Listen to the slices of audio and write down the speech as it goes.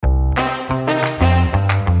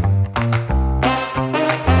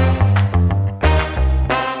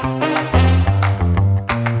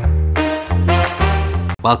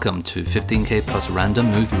Welcome to 15K Plus Random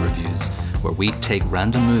Movie Reviews, where we take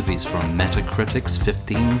random movies from Metacritic's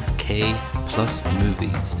 15K Plus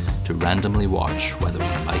movies to randomly watch whether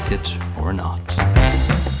we like it or not.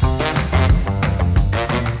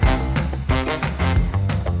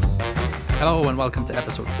 Hello and welcome to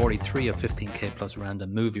episode 43 of 15K Plus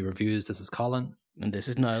Random Movie Reviews. This is Colin. And this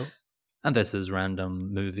is Niall. And this is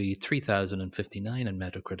Random Movie 3059 in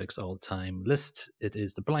Metacritic's all-time list. It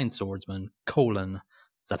is The Blind Swordsman,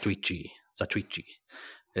 Zatoichi.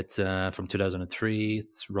 It's from 2003. It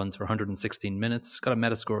runs for 116 minutes. Got a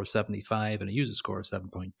Metascore of 75 and a user score of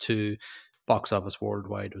 7.2. Box office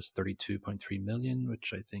worldwide was 32.3 million,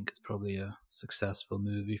 which I think is probably a successful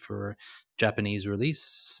movie for Japanese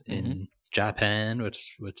release in Japan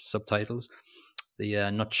with subtitles.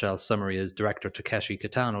 The nutshell summary is director Takeshi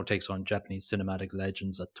Kitano takes on Japanese cinematic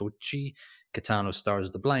legend Zatoichi. Kitano stars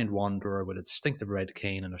as the blind wanderer with a distinctive red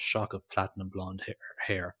cane and a shock of platinum blonde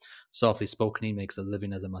hair. Softly spoken, he makes a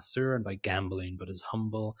living as a masseur and by gambling, but his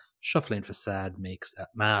humble, shuffling facade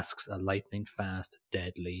masks a lightning-fast,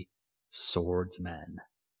 deadly swordsman.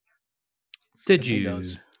 Did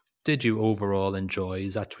you overall enjoy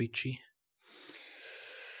Zatoichi?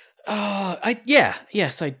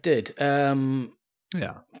 Yes, I did.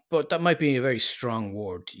 Yeah, but that might be a very strong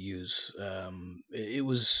word to use.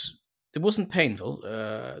 It wasn't painful.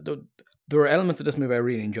 There were elements of this movie I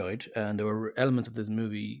really enjoyed, and there were elements of this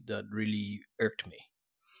movie that really irked me.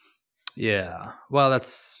 Yeah, well,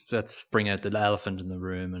 let's bring out the elephant in the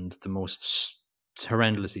room and the most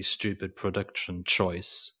horrendously stupid production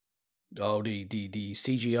choice. Oh, the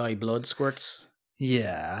CGI blood squirts.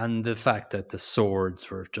 Yeah, and the fact that the swords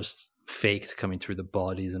were just faked coming through the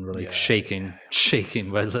bodies and were like shaking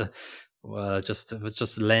it was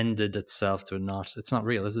just lended itself to it's not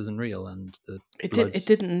real. This isn't real, and it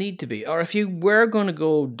didn't need to be. Or if you were going to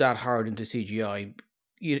go that hard into CGI,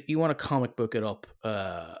 you want to comic book it up.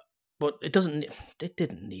 But it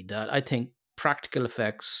didn't need that. I think practical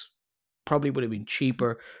effects probably would have been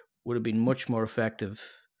cheaper, would have been much more effective.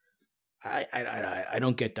 I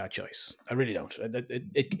don't get that choice. I really don't.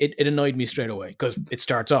 It annoyed me straight away because it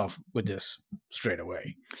starts off with this straight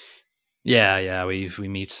away. Yeah. We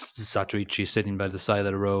meet Zatoichi sitting by the side of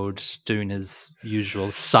the road doing his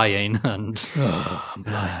usual sighing and I'm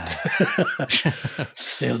blind.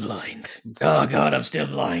 Still blind. Oh God, I'm still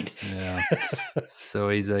blind. Yeah. So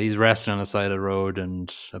he's resting on the side of the road,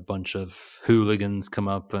 and a bunch of hooligans come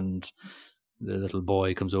up, and the little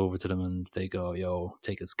boy comes over to them, and they go, "Yo,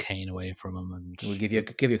 take his cane away from him, and we'll give you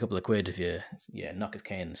a couple of quid if you knock his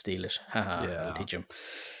cane and steal it." Haha, yeah. I'll teach him.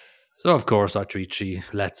 So of course, Zatoichi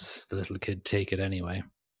lets the little kid take it anyway,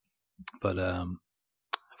 but of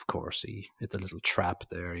course it's a little trap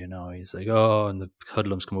there, you know. He's like, "Oh," and the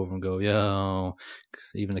hoodlums come over and go, "Yo,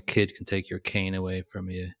 even a kid can take your cane away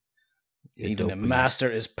from you. Even a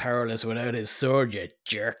master is powerless without his sword, you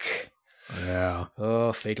jerk." Yeah.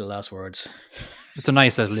 Oh, fatal last words. It's a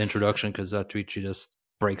nice little introduction because Zatoichi just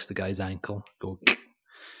breaks the guy's ankle. Go,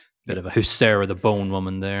 bit of a Sarah the Bone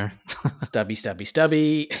Woman there.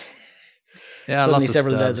 Stabby. Yeah, suddenly lots of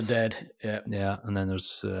several stabs. deads are dead. Yeah, and then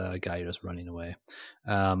there's a guy just running away.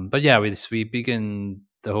 But yeah, we begin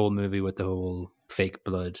the whole movie with the whole fake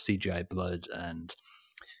blood, CGI blood, and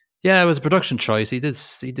yeah, it was a production choice. He did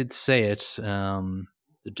say it.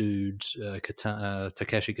 The dude,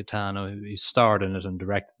 Takeshi Kitano, who starred in it and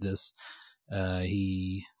directed this,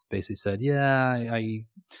 he basically said,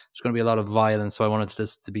 there's going to be a lot of violence, so I wanted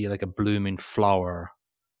this to be like a blooming flower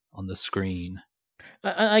on the screen.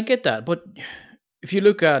 I get that, but if you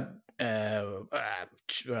look at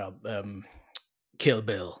Kill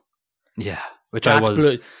Bill, which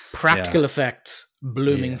that's practical effects,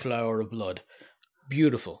 blooming flower of blood,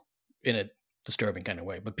 beautiful in a disturbing kind of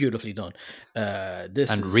way, but beautifully done.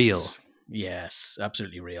 This is real. Yes,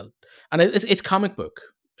 absolutely real, and it's comic book.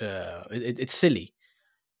 It's silly,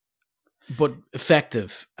 but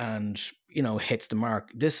effective, and hits the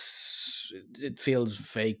mark. It feels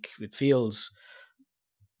fake. It feels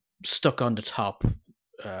stuck on the top.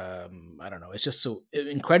 I don't know. It's just so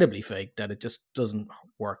incredibly fake that it just doesn't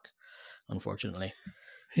work, unfortunately.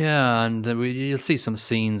 Yeah, and you'll see some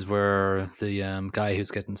scenes where the guy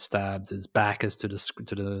who's getting stabbed, his back is to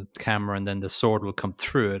the camera, and then the sword will come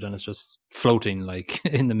through it, and it's just floating like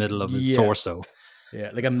in the middle of his torso.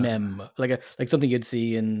 Yeah, like a meme, like something you'd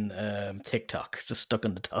see in TikTok. It's just stuck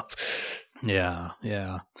on the top. Yeah.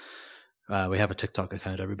 We have a TikTok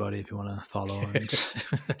account, everybody, if you want to follow.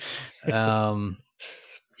 And,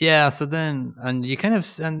 yeah. So then, and you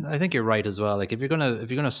and I think you're right as well. Like if you're gonna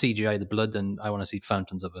CGI the blood, then I want to see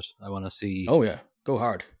fountains of it. I want to see. Oh yeah, go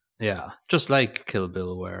hard. Yeah, just like Kill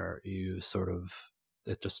Bill, where you sort of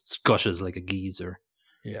it just gushes like a geyser.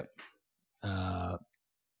 Yeah.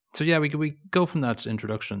 So yeah, we go from that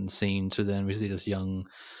introduction scene to then we see this young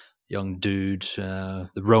dude, the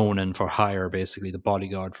Ronin for hire, basically the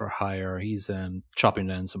bodyguard for hire. He's chopping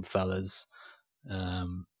down some fellas,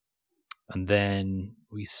 um, and then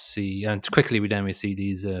we see, and quickly we see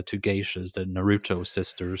these two geishas, the Naruto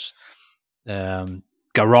sisters,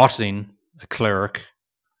 garroting a cleric.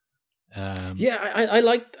 Yeah, I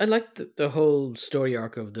liked the whole story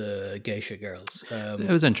arc of the geisha girls. It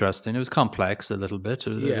was interesting. It was complex a little bit,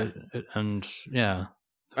 Yeah, and yeah, it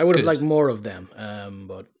I was would have good. liked more of them,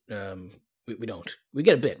 but we don't. We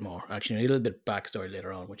get a bit more actually, a little bit backstory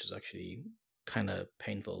later on, which is actually kind of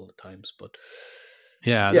painful at times. But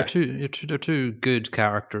Yeah, yeah, they're two good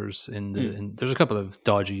characters in the. mm. There's a couple of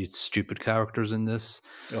dodgy, stupid characters in this,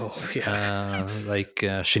 Oh yeah, like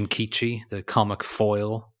Shinkichi, the comic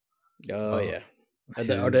foil. oh Uh, yeah,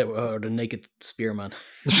 or who the naked spearman.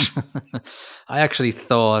 I actually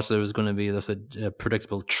thought there was going to be this a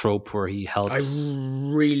predictable trope where he helps.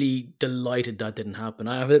 I'm really delighted that didn't happen.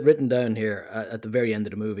 I have it written down here at the very end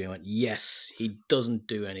of the movie. I went, yes, he doesn't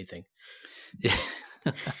do anything.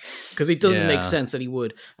 Because it doesn't make Yeah, sense that he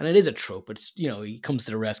would. And it is a trope. It's, he comes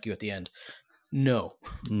to the rescue at the end. No.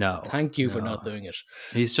 no, Thank you for not no. doing it.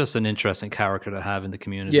 He's just an interesting character to have in the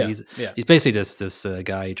community. Yeah, yeah. He's basically this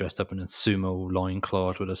guy dressed up in a sumo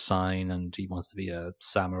loincloth with a sign, and he wants to be a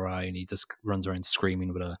samurai, and he just runs around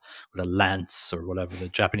screaming with a lance or whatever the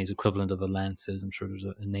Japanese equivalent of a lance is. I'm sure there's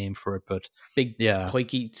a name for it, but Big yeah,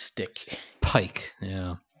 pikey stick. pike.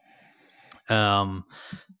 Yeah.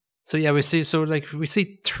 So yeah, we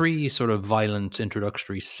see three sort of violent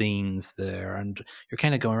introductory scenes there, and you're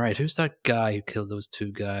kind of going, right, who's that guy who killed those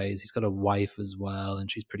two guys? He's got a wife as well, and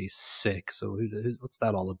she's pretty sick. So what's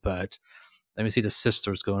that all about? Then we see the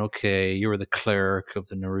sisters going, okay, you were the cleric of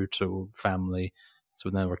the Naruto family, so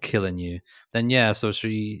now we're killing you. Then yeah, so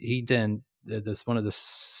he then this one of the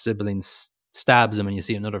siblings stabs him, and you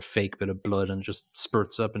see another fake bit of blood, and it just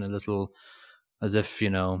spurts up in a little, as if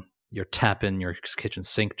your tap in your kitchen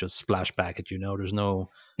sink just splash back at there's no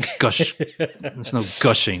gush, there's no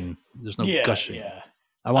gushing, Yeah, yeah.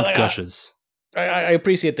 I I, want like, gushes. I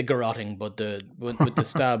appreciate the garroting, but with the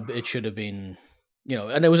stab, it should have been,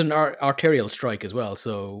 and it was an arterial strike as well,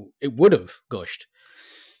 so it would have gushed.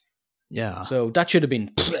 Yeah, So that should have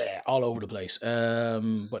been all over the place.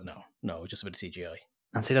 But no, just a bit of CGI.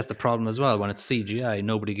 and see that's the problem as well. When it's CGI,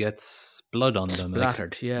 nobody gets blood on them. Like,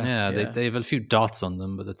 Splattered, yeah, yeah, yeah. they have a few dots on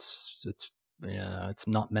them, but it's it's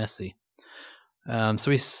not messy.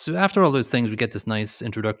 So after all those things, we get this nice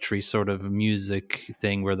introductory sort of music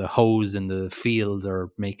thing where the hoes in the fields are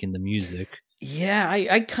making the music. Yeah,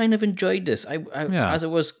 I kind of enjoyed this. I Yeah, as it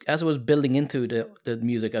was building into the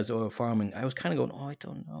music as they were farming, I was kind of going, oh, I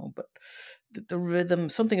don't know, but the rhythm,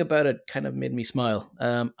 something about it, kind of made me smile.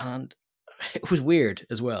 And it was weird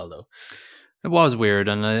as well, though. it was weird,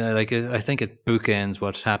 and I think it bookends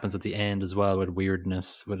what happens at the end as well with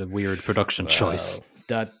weirdness, with a weird production choice.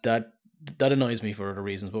 Well, that annoys me for other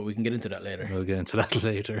reasons, but we can get into that later. We'll get into that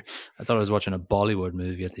later. I thought I was watching a Bollywood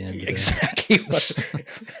movie at the end of the day. Exactly.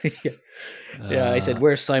 Yeah. Yeah, I said,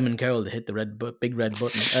 "Where's Simon Cowell to hit the big red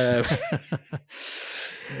button?"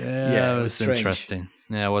 Yeah, it was strange. interesting.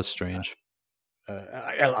 Yeah, it was strange.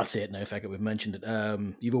 I'll say it now. If we've mentioned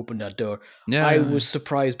it. You've opened that door. Yeah, I was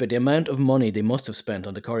surprised by the amount of money they must have spent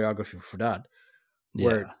on the choreography for that. yeah,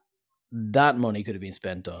 Where that money could have been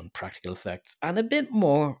spent on practical effects and a bit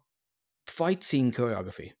more fight scene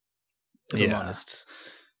choreography. If I'm honest.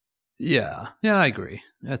 yeah. I agree.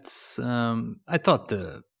 It's I thought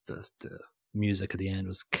the music at the end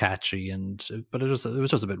was catchy, but it was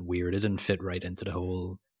just a bit weird. It didn't fit right into the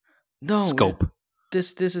whole scope.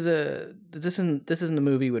 This isn't a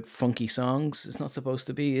movie with funky songs. It's not supposed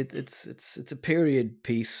to be. It's a period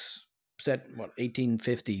piece set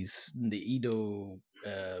 1850s in the Edo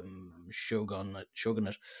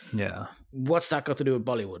shogunate. Yeah, What's that got to do with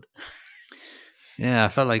Bollywood? yeah. I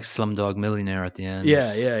felt like Slumdog Millionaire at the end.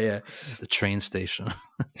 Yeah. At the train station.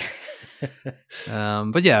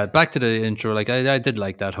 But yeah, back to the intro. Like I did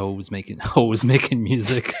like that hose making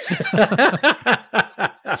music.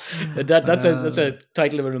 That's a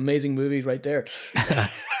title of an amazing movie right there.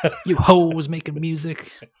 You hoes making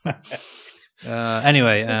music.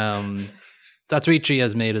 Anyway, Zatoichi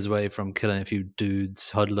has made his way from killing a few dudes,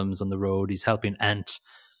 hoodlums on the road. He's helping Aunt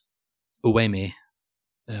Uemi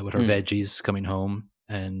with her veggies coming home,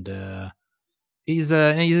 and he's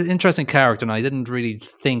an interesting character, and I didn't really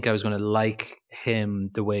think I was going to like him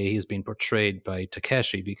the way he was being portrayed by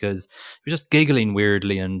Takeshi, because he was just giggling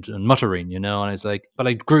weirdly and muttering, and I was like, but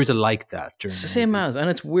I grew to like that during It's the the same movie. as, and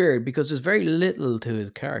it's weird because there's very little to his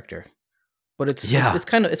character, but Yeah, it's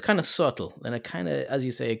kind of subtle, and it kind of, as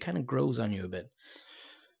you say, it kind of grows on you a bit.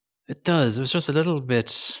 it does. It was just a little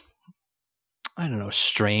bit, I don't know,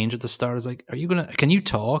 strange at the start. I was like, can you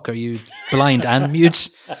talk? Are you blind and mute?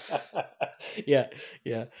 Yeah,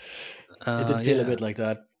 yeah, it did feel a Yeah, bit like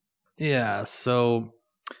that. yeah. So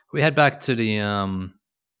we head back to the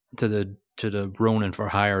Ronin for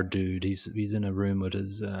hire dude. He's in a room with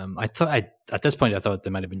his. At this point I thought they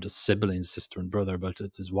might have been just siblings, sister and brother, but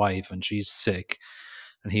it's his wife and she's sick,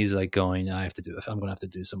 and he's like going, I'm going to have to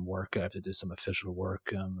do some work. I have to do some official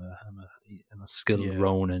work. I'm a skilled Yeah.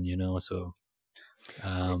 Ronin, So,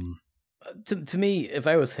 um, To me, if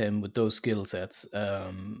I was him with those skill sets,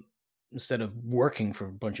 instead of working for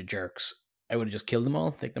a bunch of jerks, I would have just killed them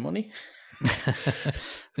all, take the money.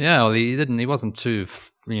 yeah. Well, he wasn't too,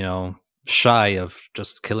 shy of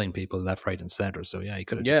just killing people left, right, and center. So yeah, he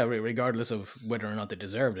could have Yeah, just regardless of whether or not they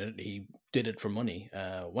deserved it, he did it for money.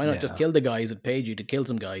 Why not just yeah. kill the guys that paid you to kill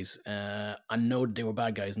some guys and know that they were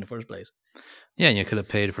bad guys in the first place? Yeah, and you could have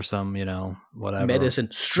paid for some, whatever Medicine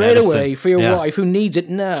straight medicine. away for your Yeah, wife who needs it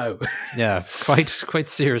now. yeah, quite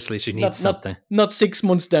seriously, she needs something. Not 6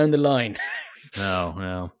 months down the line. No,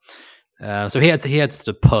 no. So he heads to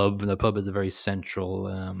the pub, and the pub is a very central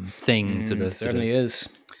thing to the Certainly is.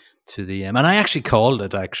 and I actually called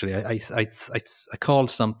it. Actually, I called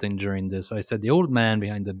something during this. I said the old man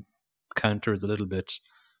behind the counter is a little bit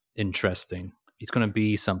interesting. He's going to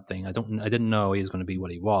be something. I didn't know he was going to be what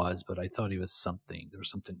he was, but I thought he was something. There was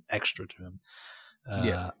something extra to him.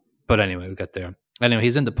 Yeah. But anyway, we got there. Anyway,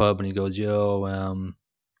 he's in the pub and he goes, "Yo,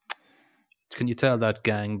 can you tell that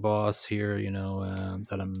gang boss here,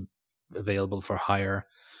 that I'm available for hire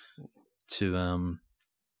to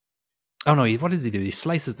Oh no, what does he do? He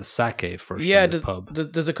slices the sake first in Yeah, the pub.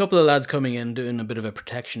 there's a couple of lads coming in doing a bit of a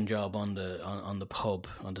protection job on the pub,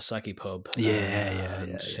 on the sake pub, Yeah, yeah, and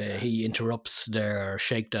yeah, yeah. he interrupts their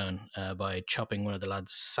shakedown by chopping one of the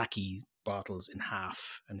lads' sake bottles in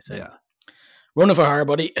half, and he said, Yeah. "Running for hire,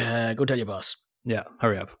 buddy. Go tell your boss." Yeah,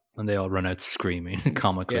 hurry up. And they all run out screaming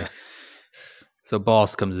comically. Yeah, So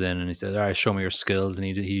boss comes in and he says, "All right, show me your skills." And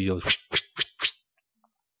he goes,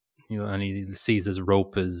 and he sees his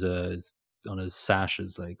rope is on his sash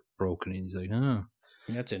is like broken. And he's like, "Oh."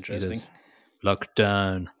 that's He interesting. says, "Look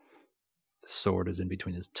down." The sword is in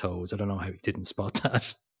between his toes. I don't know how he didn't spot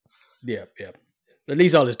that. Yeah, yeah. At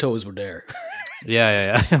least all his toes were there.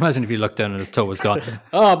 Yeah. Imagine if you looked down and his toe was gone.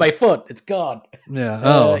 Oh, my foot, it's gone. Yeah.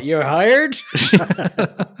 Oh. You're hired.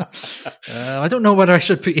 I don't know whether I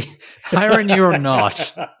should be hiring you or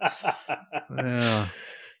not.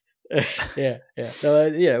 Yeah. yeah. So,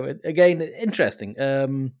 again, interesting.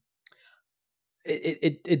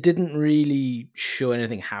 It didn't really show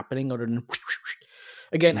anything happening other than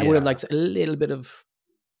again. I would have Yeah. liked a little bit of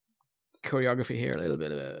choreography here, a little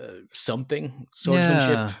bit of something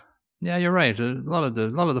swordsmanship. Yeah, you're right. A lot of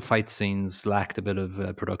the fight scenes lacked a bit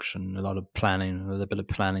of production, a lot of planning, a bit of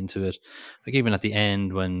planning to it. Like even at the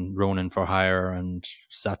end when Ronin for hire and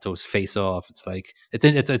Sato's face off, it's like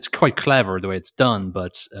it's quite clever the way it's done,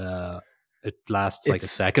 but it lasts like a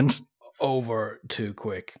It's second. over too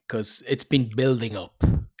quick because it's been building up.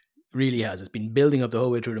 Really has. It's been building up the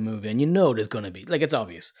whole way through the movie, and you know there's going to be, like, it's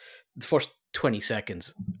obvious. The first 20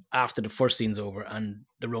 seconds after the first scene's over and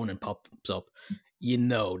the Ronin pops up, you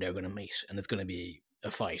know they're going to meet and it's going to be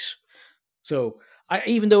a fight. So,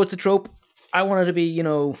 even though it's a trope, I want it to be, I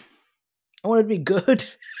want it to be good.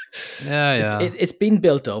 Yeah. It's been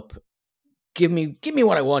built up. Give me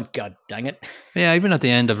what I want, god dang it. Yeah, even at the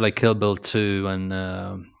end of like Kill Bill 2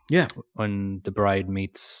 and Yeah. when the bride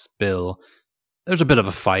meets Bill, there's a bit of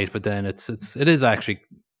a fight, but then it is actually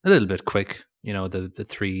a little bit quick. The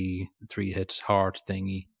three hit heart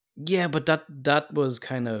thingy. Yeah, but that was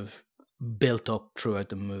kind of built up throughout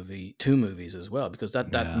the movie, 2 movies as well, because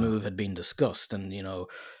that Yeah. move had been discussed, and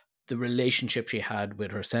the relationship she had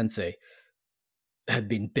with her sensei had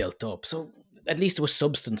been built up. So at least there was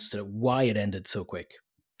substance to why it ended so quick.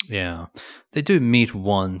 Yeah, they do meet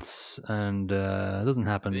once, and it doesn't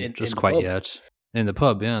happen In just the quite pub. yet. In the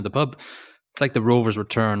pub, yeah, the pub. It's like the Rovers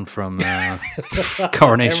return from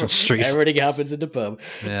Coronation Street. Everything happens in the pub.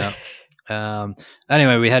 Yeah.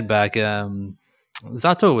 Anyway, we head back.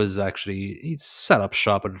 Zato is actually he's set up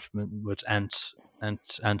shop with Aunt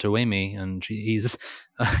Oemi, and he's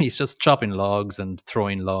he's just chopping logs and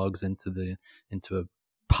throwing logs into a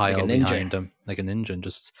pile Like a ninja. behind him like a ninja. And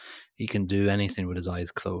just he can do anything with his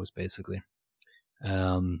eyes closed, basically.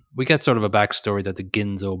 We get sort of a backstory that the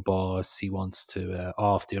Ginzo boss, he wants to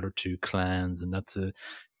off the other two clans, and that's a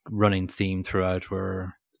running theme throughout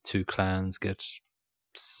where the two clans get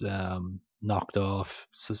knocked off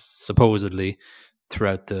supposedly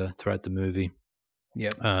throughout the movie.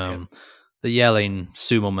 Yep. The yelling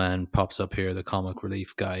sumo man pops up here, the comic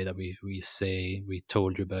relief guy that we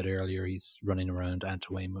told you about earlier. He's running around Aunt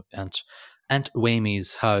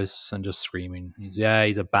Wamy's house and just screaming. He's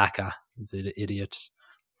a baka. He's an idiot.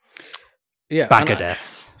 Yeah,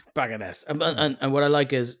 Bacadess. And what I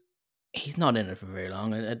like is he's not in it for very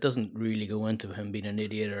long, and it doesn't really go into him being an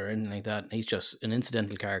idiot or anything like that. He's just an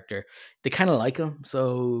incidental character. They kind of like him,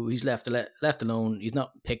 so he's left alone. He's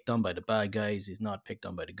not picked on by the bad guys. He's not picked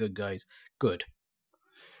on by the good guys. Good.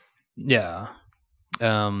 Yeah.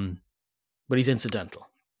 But he's incidental.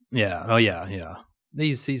 Yeah. Oh yeah. Yeah.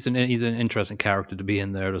 He's an interesting character to be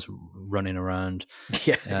in there, just running around.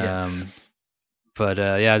 Yeah. But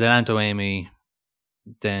then Aunt Amy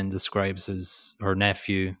then describes her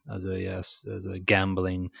nephew as a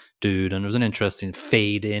gambling dude, and there was an interesting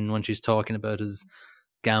fade in when she's talking about his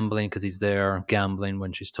gambling, because he's there gambling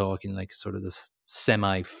when she's talking, like sort of this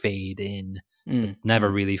semi fade in that never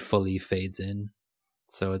really fully fades in.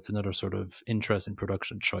 So it's another sort of interesting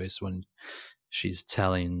production choice when she's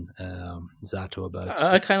telling Zato about.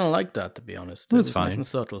 I kind of like that, to be honest. It's fine. Nice and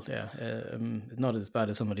subtle. Yeah, not as bad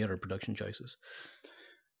as some of the other production choices.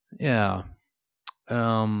 Yeah.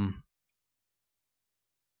 What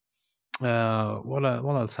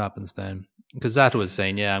else happens then? Because Zato was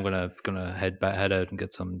saying, "Yeah, I'm gonna head out and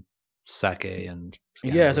get some sake and."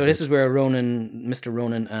 Yeah, so this is where Mr.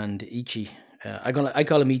 Ronan, and Ichi. I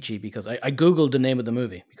call him Ichi because I googled the name of the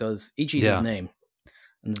movie because Ichi's his name,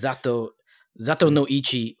 and Zato no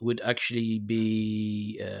Ichi would actually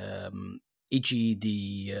be Ichi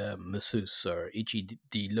the masseuse, or Ichi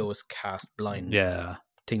the lowest caste blind. Yeah.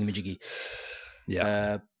 Thingamajiggy.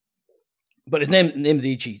 Yeah. But his name's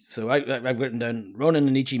Ichi, so I've written down Ronan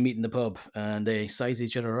and Ichi meet in the pub, and they size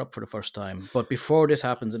each other up for the first time. But before this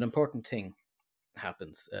happens, an important thing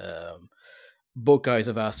happens. Both guys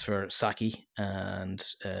have asked for sake, and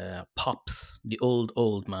Pops, the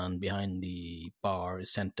old man behind the bar,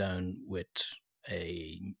 is sent down with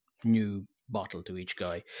a new bottle to each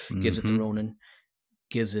guy. Gives it to Ronan,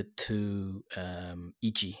 gives it to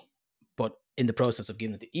Ichi. But in the process of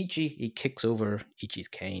giving it to Ichi, he kicks over Ichi's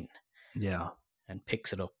cane. Yeah. And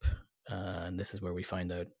picks it up. And this is where we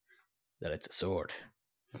find out that it's a sword.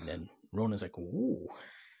 And then Ronan's like, ooh.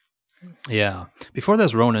 Yeah. Before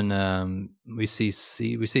there's Ronan, we see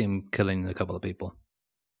him killing a couple of people.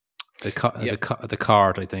 The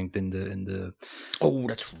cart, I think, in the. Oh,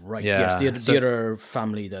 that's right. Yeah. Yes, the other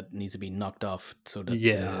family that needs to be knocked off, so that.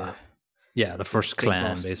 Yeah, the first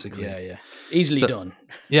clan, boss, basically. Yeah. Easily done.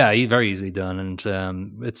 Yeah, very easily done.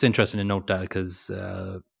 And it's interesting to note that because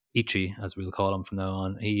Ichi, as we'll call him from now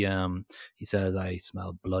on, he says, "I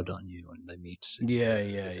smell blood on you," and they meet.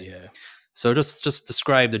 Yeah. So just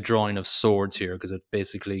describe the drawing of swords here, because it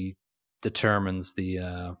basically determines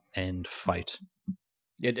the end fight.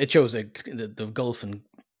 It shows like the gulf in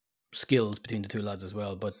skills between the two lads as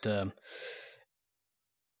well. But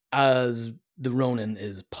as the Ronin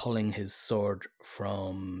is pulling his sword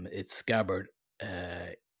from its scabbard,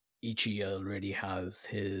 Ichi already has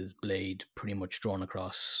his blade pretty much drawn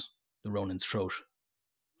across the Ronin's throat.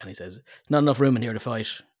 And he says, not enough room in here to fight.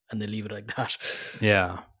 And they leave it like that.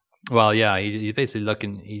 Yeah. Well, yeah, he's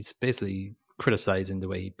basically criticizing the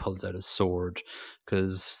way he pulls out his sword,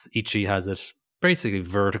 because Ichi has it basically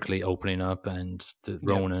vertically opening up, and the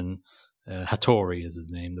Ronin, Hattori is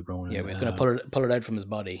his name, the Ronin. Yeah, we're going to pull it out from his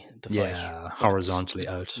body to fight. Yeah, horizontally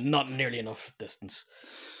out. Not nearly enough distance.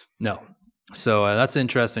 No. So that's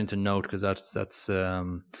interesting to note, because that's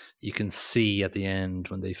you can see at the end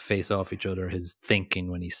when they face off each other his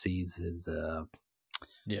thinking when he sees his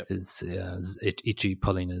Ichi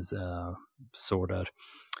pulling his sword out.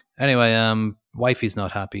 Anyway, wifey's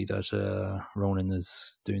not happy that Ronin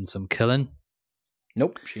is doing some killing.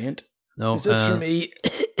 Nope, she ain't. No, is this for me?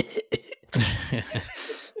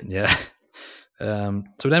 Yeah.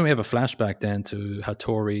 So then we have a flashback then to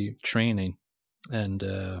Hattori training, and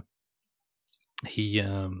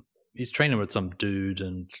he's training with some dude,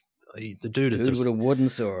 and the dude is just with a wooden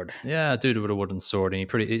sword. Yeah, dude with a wooden sword, and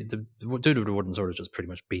the dude with a wooden sword is just pretty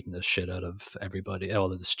much beating the shit out of everybody,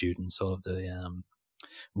 all of the students, all of the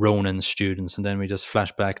Ronin students. And then we just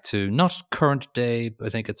flash back to not current day, but I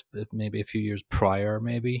think it's maybe a few years prior.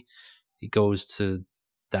 Maybe he goes to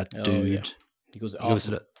that dude. Yeah. He goes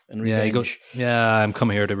to and revenge. Yeah, he goes, "Yeah, I'm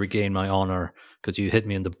coming here to regain my honor because you hit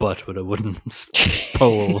me in the butt with a wooden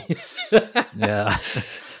pole." Yeah.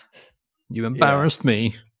 You Yeah. embarrassed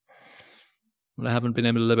me. Well, I haven't been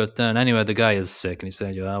able to live it down. Anyway, the guy is sick, and he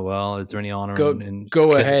said, "Yeah, well, is there any honor Go in go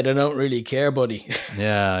kill? ahead. I don't really care, buddy.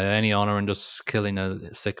 Yeah, any honor in just killing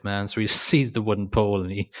a sick man?" So he sees the wooden pole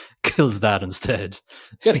and he kills that instead.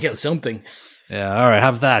 Gotta He's kill like, something. yeah, all right,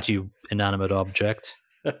 have that, you inanimate object.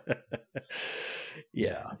 Yeah,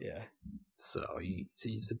 Yeah. yeah. So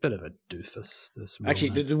he's a bit of a doofus. This Actually,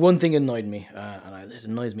 Ronan. the one thing annoyed me, it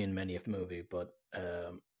annoys me in many a movie, but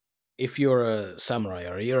if you're a samurai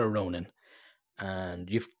or you're a ronin and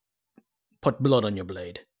you've put blood on your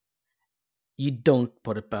blade, you don't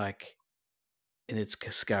put it back in its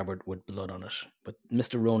scabbard with blood on it. But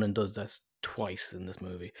Mr. Ronan does that twice in this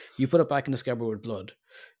movie. You put it back in the scabbard with blood,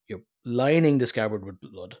 you're lining the scabbard with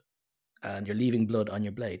blood, and you're leaving blood on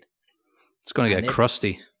your blade. It's going to And get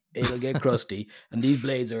crusty. It'll get crusty, and these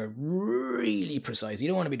blades are really precise. You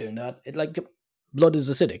don't want to be doing that. It like blood is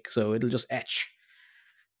acidic, so it'll just etch.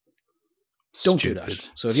 Don't do that.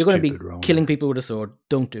 So if you're going to be Ronan. killing people with a sword,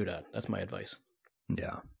 don't do that. That's my advice.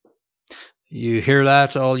 Yeah. You hear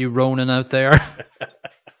that, all you Ronin out there?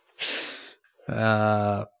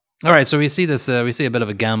 All right, so we see this. We see a bit of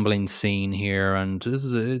a gambling scene here, and this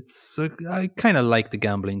is I kind of like the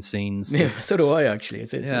gambling scenes. Yeah, so do I actually.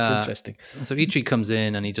 It's interesting. So Ichi comes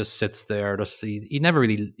in and he just sits there. He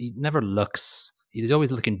never looks. He's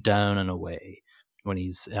always looking down and away when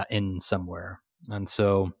he's in somewhere, and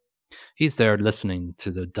so he's there listening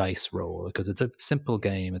to the dice roll because it's a simple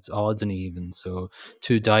game. It's odds and evens. So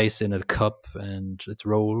 2 dice in a cup and it's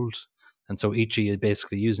rolled. And so Ichi is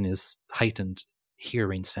basically using his heightened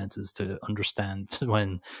hearing senses to understand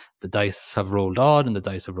when the dice have rolled odd and the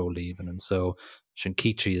dice have rolled even. And so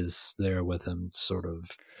Shinkichi is there with him, sort of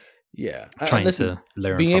trying to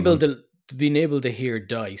learn being from able him. being able to hear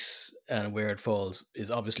dice and where it falls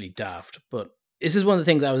is obviously daft, but this is one of the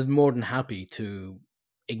things I was more than happy to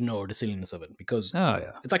ignore the silliness of it because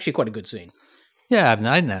it's actually quite a good scene. Yeah,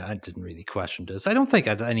 I didn't really question this. I don't think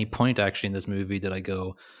at any point actually in this movie did I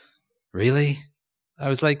go, really? I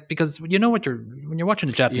was like, because you know when you're watching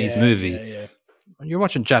a Japanese movie, when you're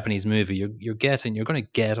watching a Japanese movie, you're going to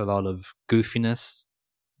get a lot of goofiness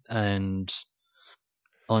and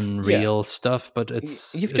unreal stuff, but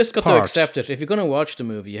you've just got to accept it. If you're going to watch the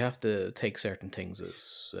movie, you have to take certain things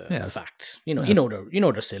as fact. You know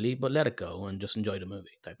they're silly, but let it go and just enjoy the movie.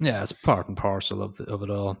 It's part and parcel of it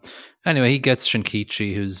all. Anyway, he gets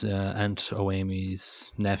Shinkichi, who's Aunt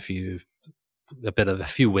Oemi's nephew, a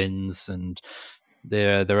few wins, and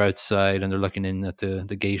they're outside and they're looking in at the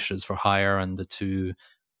geishas for hire, and the 2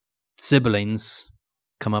 siblings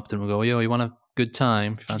come up to them and go, "Yo, you want a good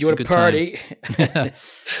time? You want a party?"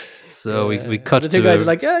 So we cut the 2 guys are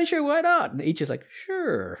like, "Yeah, sure, why not?" And each is like,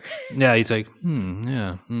 "Sure." Yeah, he's like,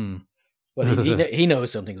 Well, he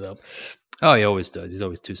knows something's up. Oh, he always does. He's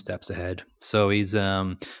always 2 steps ahead. So he's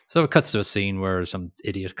so it cuts to a scene where some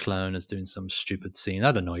idiot clown is doing some stupid scene.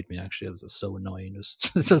 That annoyed me actually. It was so annoying.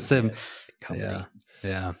 Just him. Comedy.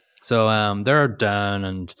 Yeah. So they're down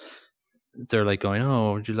and they're like going,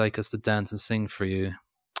 "Oh, would you like us to dance and sing for you?"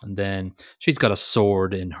 And then she's got a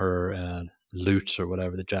sword in her lute or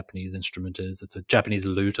whatever the Japanese instrument is. It's a Japanese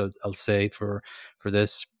lute, I'll say for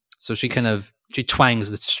this. So she she twangs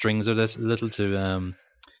the strings a little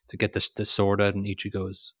to get the sword out, and Ichi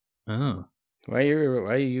goes, "Oh, why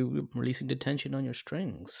are you releasing the tension on your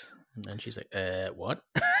strings?" And then she's like, what?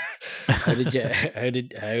 how do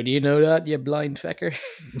you know that, you blind fecker?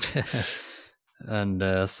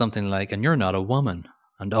 And something like, "And you're not a woman."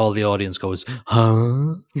 And all the audience goes,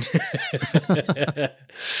 "Huh?"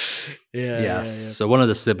 Yes. So one of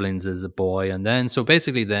the siblings is a boy, and then so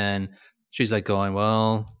basically then she's like going,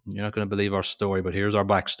 "Well, you're not going to believe our story, but here's our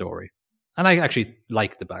backstory." And I actually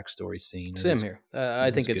like the backstory scene. Same here.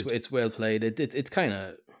 I think it's well played. It's kind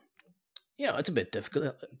of, it's a bit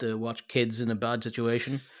difficult to watch kids in a bad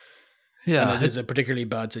situation. Yeah, and it is a particularly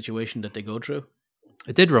bad situation that they go through.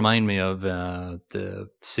 It did remind me of the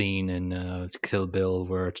scene in Kill Bill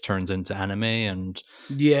where it turns into anime, and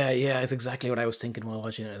yeah, it's exactly what I was thinking while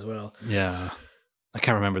watching it as well. Yeah, I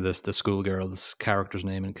can't remember the schoolgirl's character's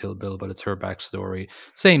name in Kill Bill, but it's her backstory.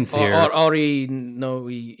 Same here. Ori no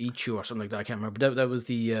Ichu or something like that. I can't remember. That was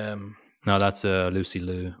the. No, that's Lucy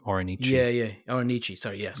Liu, Orinichi. Yeah, Orinichi.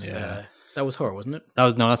 Sorry, yes. Yeah. That was her, wasn't it?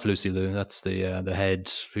 That's Lucy Liu. That's the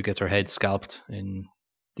head who gets her head scalped in.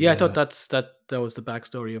 I thought that was the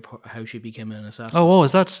backstory of how she became an assassin.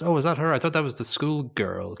 Is that her? I thought that was the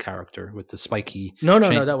schoolgirl character with the spiky. No,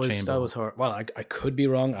 that was her. Well, I could be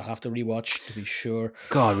wrong. I'll have to rewatch to be sure.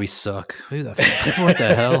 God, we suck. Who the fuck? What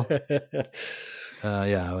the hell?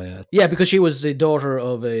 Yeah, because she was the daughter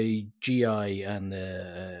of a GI and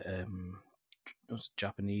was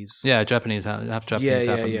Japanese. Yeah, Japanese half Yeah, Japanese,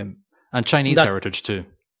 half yeah, yeah. and Chinese That heritage too.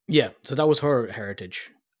 yeah. So that was her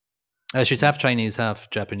heritage. She's half Chinese, half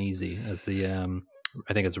Japanesey, as the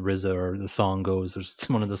I think it's RZA or the song goes. There's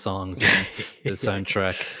one of the songs in the Yeah.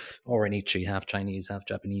 soundtrack. Or Enichi, half Chinese, half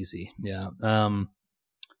Japanesey. Yeah.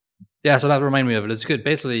 Yeah, so that reminded me of it. It's good.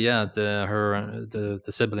 Basically, yeah, the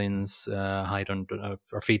siblings hide under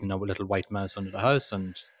are feeding a little white mouse under the house,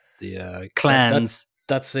 and the That clans.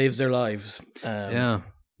 that saves their lives. Yeah,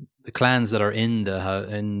 the clans that are in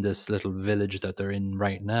in this little village that they're in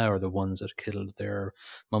right now are the ones that killed their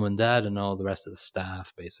mum and dad and all the rest of the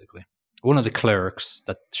staff. Basically, one of the clerics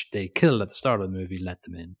that they killed at the start of the movie let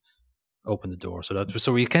them in, open the door. So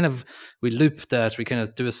we loop that, we kind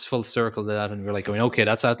of do a full circle of that, and we're like going, okay,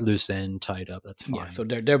 that's that loose end tied up. That's Yeah, fine. so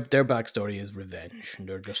their backstory is revenge, and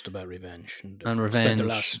they're just about revenge, and And they've spent the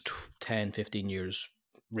revenge, last 10, 15 years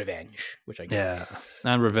revenge, which I get. yeah,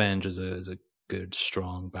 and revenge is a good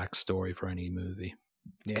strong backstory for any movie.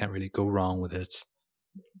 You Yeah. can't really go wrong with it.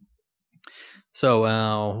 So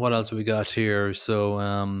what else have we got here?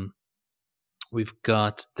 So we've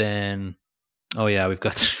got then, oh yeah, we've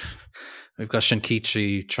got we've got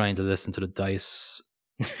Shinkichi trying to listen to the dice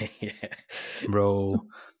Yeah. roll.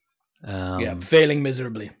 Yeah, failing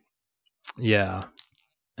miserably. Yeah.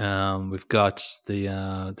 We've got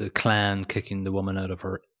the clan kicking the woman out of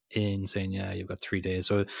her inn, saying, "Yeah, you've got 3 days."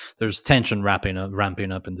 So there's tension ramping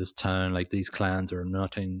up in this town. Like, these clans are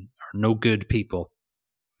no good people,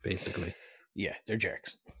 basically. Yeah, they're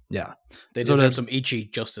jerks. Yeah, They So deserve some Ichi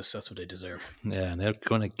justice. That's what they deserve. yeah, and they're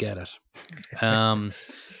gonna get it.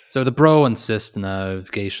 So the bro insists now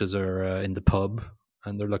geishas are in the pub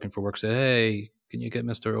and they're looking for work. Say, hey, can you get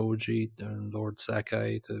Mr. Oji and Lord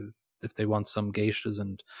Sakai to, if they want some geishas?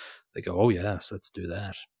 And they go, oh yes, let's do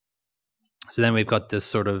that. So then we've got this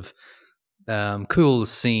sort of cool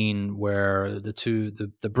scene where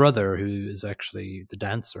the brother, who is actually the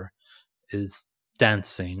dancer, is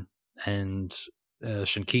dancing, and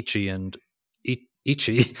Shinkichi and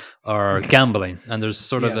Ichi are gambling, and there's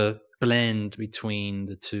sort of Yeah. a blend between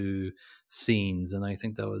the two scenes, and I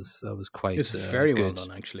think that was quite It's very well good.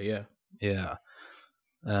 done, actually. Yeah. Yeah.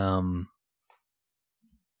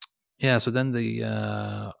 Yeah. So then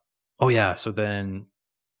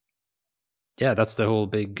that's the whole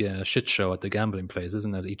big shit show at the gambling place,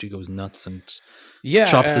 isn't it? Ichi goes nuts and Yeah.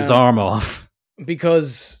 chops his arm off.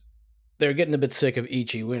 Because they're getting a bit sick of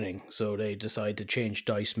Ichi winning, so they decide to change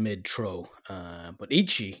dice mid-throw. But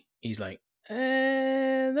Ichi, he's like,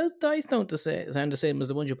 those dice don't sound the same as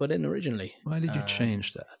the ones you put in originally. Why did you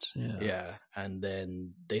change that? Yeah. Yeah, and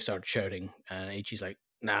then they start shouting, and Ichi's like,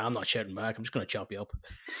 nah, I'm not shouting back, I'm just going to chop you up.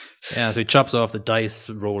 Yeah, so he chops off the dice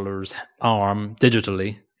roller's arm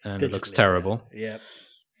digitally, and it looks terrible. Yeah.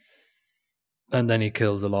 And then he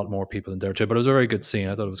kills a lot more people in there too. But it was a very good scene.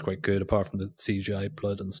 I thought it was quite good, apart from the CGI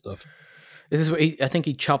blood and stuff. This is where I think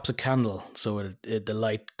he chops a candle so the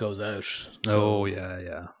light goes out. So,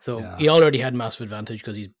 yeah. So he already had massive advantage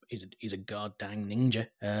because he's a god dang ninja.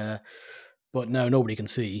 But now nobody can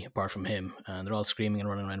see apart from him, and they're all screaming and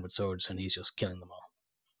running around with swords, and he's just killing them all.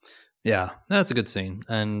 Yeah, that's a good scene.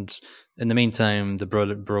 And in the meantime, the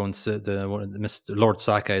brother, bro, and Mr. Lord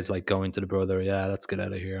Sakai is like going to the brother. Yeah, let's get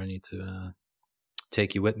out of here. I need to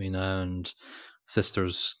take you with me now. And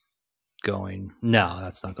sister's going, no,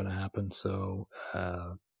 that's not going to happen. So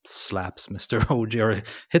slaps Mr. Oji, or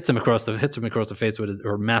hits him across the face with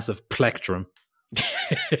her massive plectrum.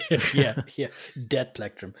 yeah, dead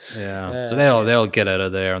plectrum. Yeah. So they all get out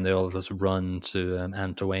of there, and they all just run to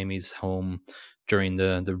Aunt Oami's home during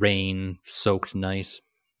the rain-soaked night,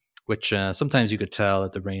 which sometimes you could tell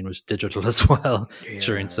that the rain was digital as well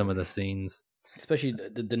during some of the scenes. Especially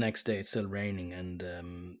the next day, it's still raining, and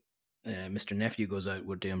Mr. Nephew goes out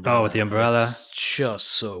with the umbrella. Oh, with the umbrella? It's just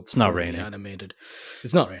so it's not raining. Animated.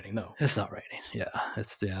 It's not raining, no. It's not raining. Yeah,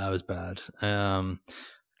 it was bad.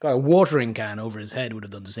 Got a watering can over his head would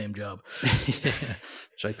have done the same job. Yeah,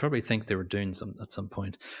 which I probably think they were doing at some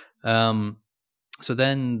point. So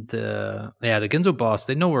then the Ginzo boss,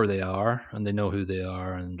 they know where they are and they know who they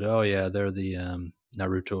are, and oh yeah, they're the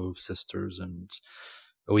Naruto sisters, and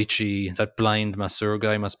Oichi, that blind Masaru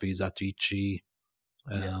guy, must be Zatoichi.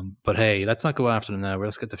 But hey, let's not go after them now.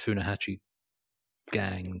 Let's get the Funahachi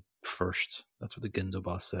gang first. That's what the Ginzo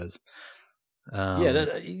boss says.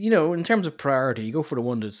 In terms of priority, you go for the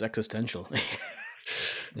one that's existential.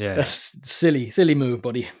 Yeah, that's silly move,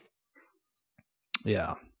 buddy.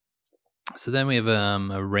 Yeah. So then we have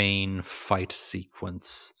a rain fight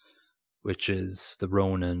sequence, which is the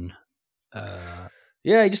Ronin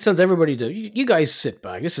Yeah, he just tells everybody to, you guys sit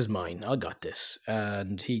back. This is mine. I got this.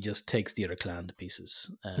 And he just takes the other clan to pieces,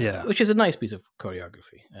 Yeah. which is a nice piece of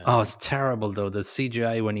choreography. Oh, it's terrible though. The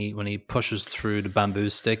CGI when he pushes through the bamboo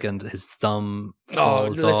stick and his thumb Oh,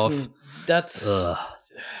 falls off. listen, that's Ugh,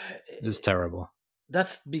 it was terrible.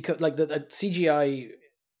 that's because like the CGI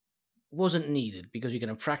wasn't needed because you can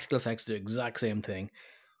have practical effects do the exact same thing.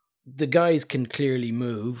 The guys can clearly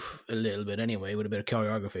move a little bit anyway with a bit of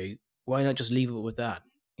choreography. Why not just leave it with that?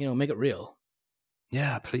 You know, make it real.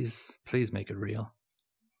 Yeah, please make it real.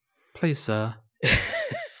 Please, sir.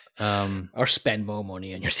 Or spend more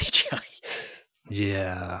money on your CGI.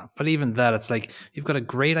 Yeah, but even that, it's like you've got a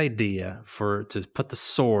great idea to put the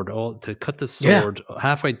sword to cut the sword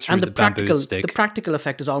halfway through And the bamboo stick. the practical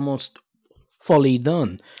effect is almost fully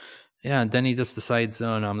done. Yeah, and then he just decides,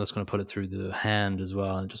 oh no, I'm just going to put it through the hand as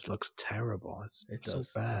well, and it just looks terrible. It's so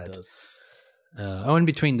bad. It does. In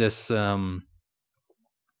between this, they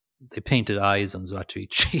painted eyes on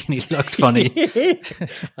Zatoichi, and he looked funny.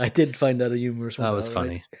 I did find that a humorous one. That was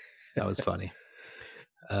funny. That was funny.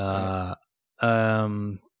 That's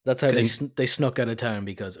how they snuck out of town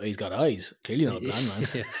because he's got eyes. Clearly not a blind man.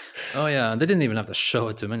 Yeah. Oh yeah, and they didn't even have to show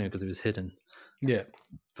it to him anyway because it was hidden. Yeah.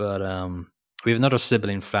 But we have another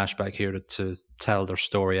sibling flashback here to tell their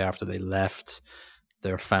story after they left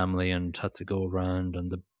their family and had to go around,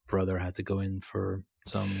 and the brother had to go in for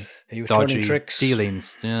some dodgy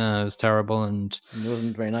dealings. Yeah, it was terrible, and it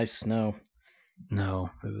wasn't very nice. No,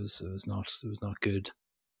 it was not good.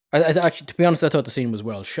 I actually, to be honest, I thought the scene was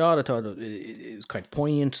well shot. I thought it was quite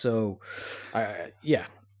poignant. So, yeah.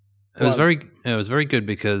 It was very good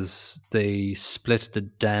because they split the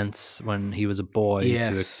dance when he was a boy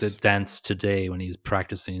to the dance today when he was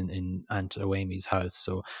practicing in Aunt Oami's house.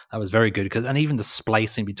 So that was very good and even the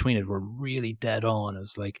splicing between it were really dead on. It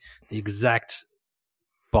was like the exact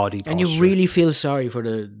body posture. And you really feel sorry for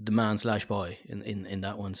the man / boy in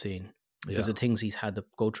that one scene because the things he's had to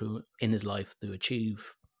go through in his life to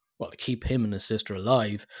achieve, to keep him and his sister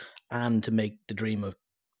alive and to make the dream of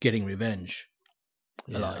getting revenge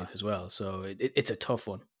alive as well. So it's a tough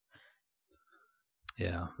one.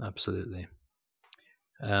 Yeah, absolutely.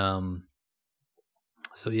 So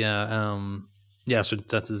this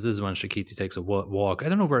is when Shakiti takes a walk. I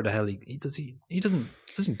don't know where the hell he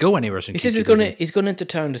doesn't go anywhere. He says he's going into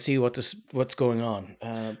town to see what's going on.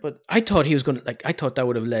 But I thought he was going to I thought that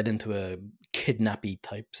would have led into a kidnappy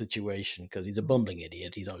type situation because he's a bumbling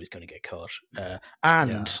idiot. He's always going to get caught.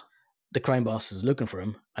 The crime boss is looking for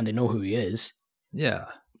him and they know who he is. Yeah.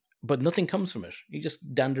 But nothing comes from it. He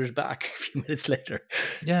just danders back a few minutes later.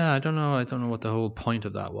 Yeah, I don't know what the whole point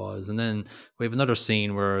of that was. And then we have another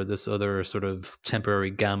scene where this other sort of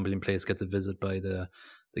temporary gambling place gets a visit by the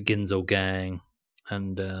Ginzo gang,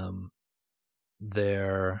 and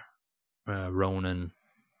their Ronin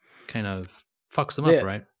kind of fucks them up,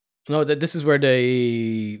 right? No, this is where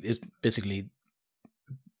this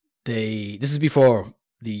is before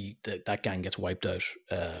that gang gets wiped out,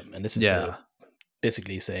 and this is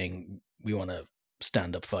basically saying we want to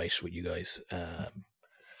stand up fight with you guys.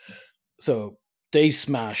 So they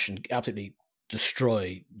smash and absolutely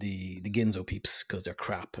destroy the Ginzo peeps because they're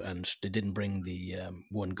crap, and they didn't bring the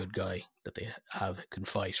one good guy that they have that can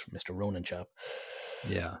fight, Mr. Ronin chap.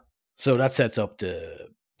 Yeah. So that sets up the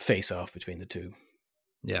face off between the two.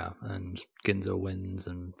 Yeah, and Ginzo wins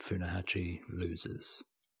and Funahachi loses.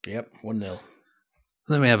 Yep, 1-0.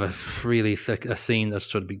 Then we have a scene that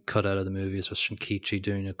should be cut out of the movie. It's with Shinkichi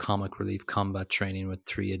doing a comic relief combat training with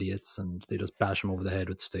 3 idiots, and they just bash him over the head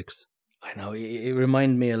with sticks. I know. It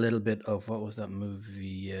reminded me a little bit of, what was that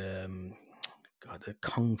movie? The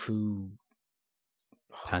Kung Fu...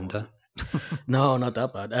 Panda? No, not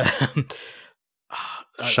that bad.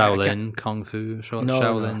 Shaolin Kung Fu? Shaolin?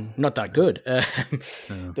 No, not that good.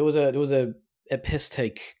 There was a piss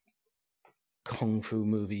take Kung Fu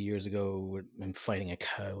movie years ago with him fighting a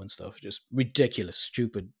cow and stuff. Just ridiculous,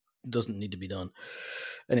 stupid, doesn't need to be done.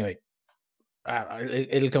 Anyway,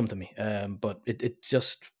 it'll come to me. But it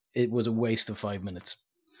was a waste of 5 minutes.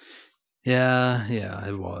 Yeah,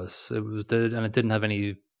 it was. And it didn't have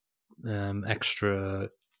any extra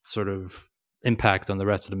sort of impact on the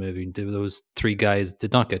rest of the movie. Those 3 guys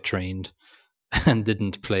did not get trained and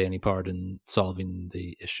didn't play any part in solving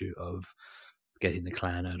the issue of getting the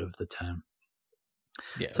clan out of the town.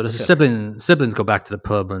 Yeah, so the siblings go back to the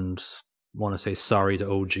pub and want to say sorry to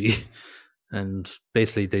OG, and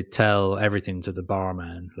basically they tell everything to the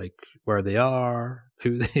barman, like where they are,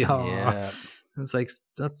 who they are. Yeah. It's like,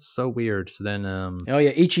 that's so weird. So then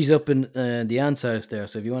Ichi's up in the aunt's house there,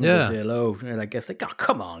 so if you want to say hello, I guess, like, oh,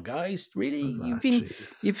 come on guys, really?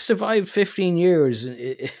 You've survived 15 years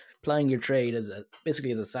plying your trade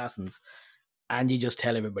basically as assassins, and you just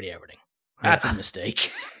tell everybody everything. That's a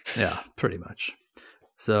mistake. Yeah, pretty much.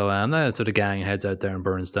 So so the gang heads out there and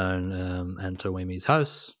burns down Antowami's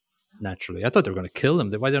house. Naturally, I thought they were going to kill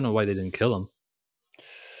him. I don't know why they didn't kill him.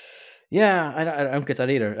 Yeah, I don't get that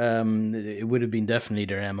either. It would have been definitely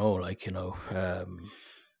their MO, like, you know.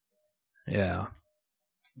 Yeah.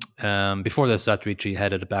 Before this, Zatoichi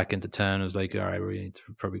headed back into town. It was like, all right, we're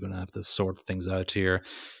probably going to have to sort things out here.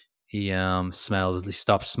 He smells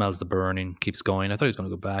the burning, keeps going. I thought he was going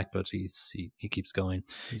to go back, but he keeps going.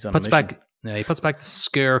 He's on Puts a mission. back. Yeah, he puts back the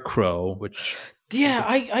scarecrow, which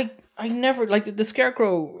I never like the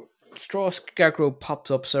scarecrow. Straw scarecrow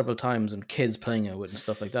pops up several times and kids playing it with and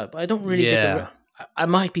stuff like that. But I don't really get I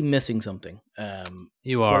might be missing something.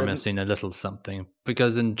 You are missing a little something,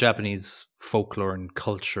 because in Japanese folklore and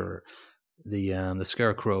culture, the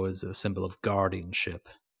scarecrow is a symbol of guardianship.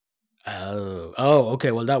 Oh,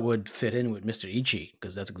 okay. Well, that would fit in with Mr. Ichi,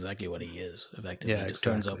 because that's exactly what he is. Effectively, Yeah, he just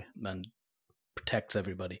turns up and protects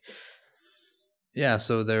everybody. Yeah,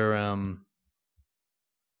 so they're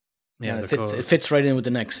it fits right in with the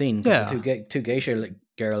next scene. Yeah, the two geisha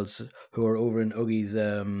girls who are over in Ugi's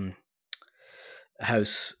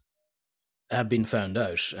house have been found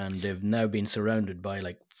out, and they've now been surrounded by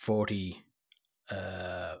like 40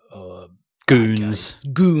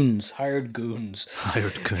 goons, hired goons.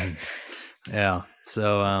 Yeah.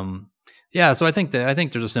 So so I think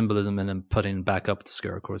there's a symbolism in him putting back up the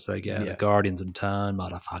scarecrow. It's like, the guardians in town,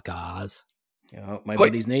 motherfuckers. My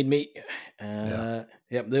buddies need me.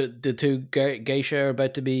 The two geisha are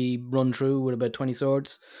about to be run through with about 20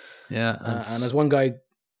 swords. Yeah, and as one guy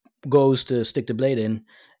goes to stick the blade in,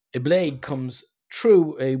 a blade comes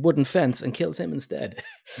through a wooden fence and kills him instead.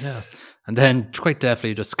 Yeah, and then quite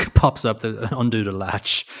deftly just pops up to undo the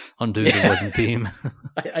latch, undo the wooden beam.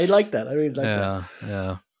 I like that. I really like that.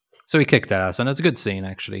 Yeah. So he kicked ass, and it's a good scene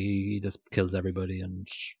actually. He just kills everybody, and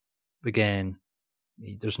again,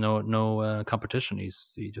 there's no competition.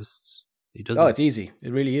 He does. Oh, it's easy.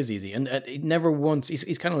 It really is easy, and it never once.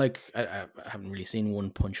 He's kind of like I haven't really seen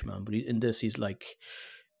One Punch Man, but in this he's like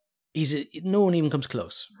no one even comes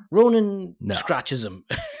close. Ronin scratches him.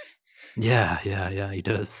 Yeah, he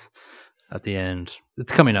does. At the end,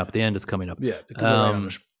 it's coming up. The end is coming up. Yeah.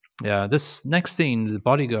 Yeah, this next scene, the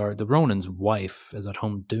bodyguard, the Ronin's wife, is at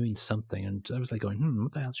home doing something, and I was like going,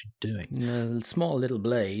 what the hell is she doing? A small little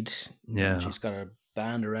blade. Yeah. She's got a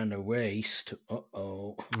band around her waist.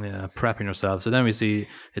 Yeah, prepping herself. So then we see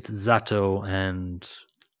it's Zato and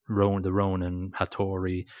the Ronin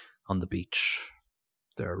Hattori on the beach.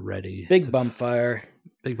 They're ready. Big bonfire.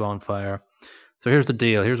 So here's the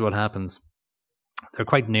deal. Here's what happens. They're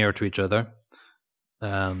quite near to each other.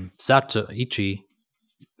 Zatoichi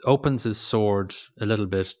opens his sword a little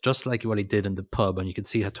bit, just like what he did in the pub, and you can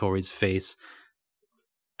see Hattori's face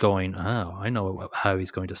going, oh, I know how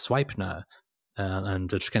he's going to swipe now.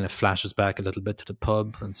 And it just kind of flashes back a little bit to the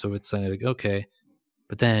pub, and so it's like, okay.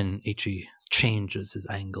 But then Ichi changes his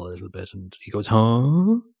angle a little bit, and he goes,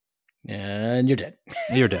 huh? And you're dead.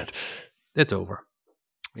 You're dead. It's over.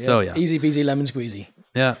 Yeah, so, yeah. Easy peasy lemon squeezy.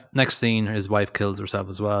 Yeah. Next scene, his wife kills herself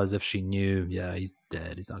as well, as if she knew, he's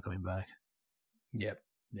dead. He's not coming back. Yep.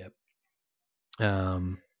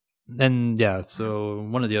 Then so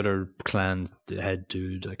one of the other clan head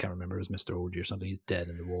dude, I can't remember, is Mr. Oji or something. He's dead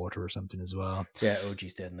in the water or something as well. Yeah,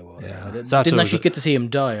 Oji's dead in the water. Yeah. Didn't actually get to see him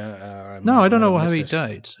die. No, I don't know how he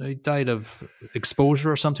died. He died of exposure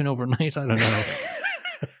or something overnight. I don't know.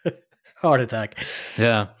 Heart attack.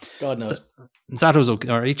 Yeah. God knows. Zato's okay,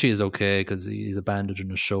 or Ichi is okay because he's a bandage on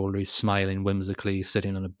his shoulder. He's smiling whimsically,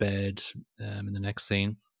 sitting on a bed in the next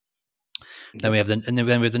scene. Then we have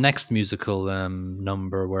the next musical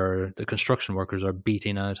number where the construction workers are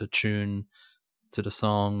beating out a tune to the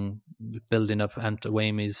song, building up Aunt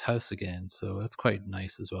Awami's house again. So that's quite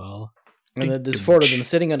nice as well. And there's four of them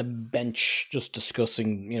sitting on a bench, just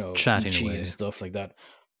discussing, chatting Ichi away and stuff like that.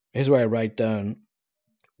 Here's where I write down: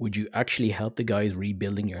 would you actually help the guys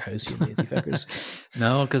rebuilding your house, you lazy fuckers?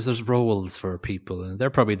 No, because there's roles for people, and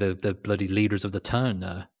they're probably the bloody leaders of the town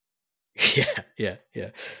now. Yeah.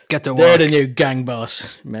 Get to work. They're the new gang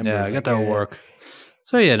boss. Get to work.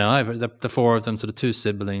 So the four of them, so the two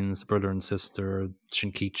siblings, brother and sister,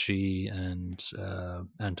 Shinkichi and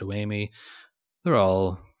Aunt Awami, they're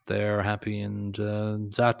all there, happy, and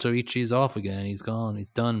Zatoichi's off again. He's gone.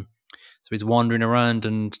 He's done. So he's wandering around,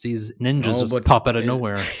 and these ninjas just pop out of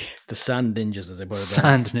nowhere. The sand ninjas, as I put it.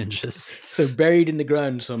 Sand ninjas. So buried in the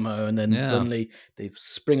ground somehow, and then suddenly they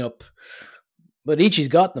spring up. But Ichi's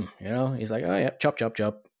got them, He's like, oh yeah, chop.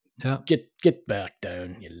 Yeah. Get back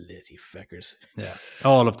down, you lazy fuckers. Yeah.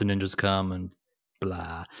 All of the ninjas come and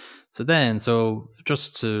blah. So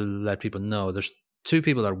just to let people know, there's two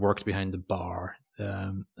people that worked behind the bar.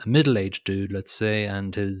 A middle-aged dude, let's say,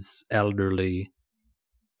 and his elderly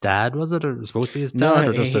dad, was it? Or was it supposed to be his dad, No,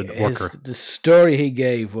 or just a worker? the story he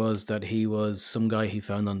gave was that he was some guy he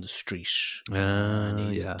found on the street, and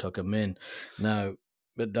he just Yeah. took him in. Now,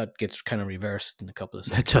 but that gets kind of reversed in a couple of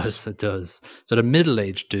It seconds. does. So the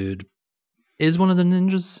middle-aged dude is one of the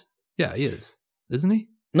ninjas? Yeah, he is. Isn't he?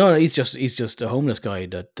 No, he's just a homeless guy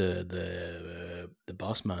that the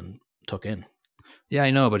boss man took in. Yeah,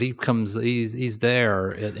 I know, but he's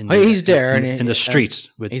there in He's there in the street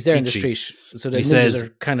with he's there in the Ichi. street, so the He ninjas says, are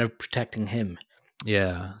kind of protecting him.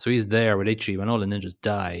 yeah, so he's there with Ichi. When all the ninjas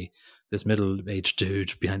die, this middle-aged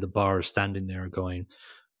dude behind the bar is standing there going,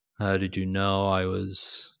 "How did you know I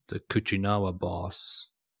was the Kuchinawa boss?"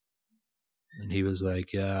 And he was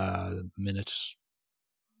like, "Yeah, the minute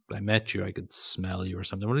I met you, I could smell you," or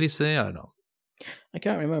something. What did he say? I don't know. I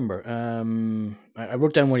can't remember. I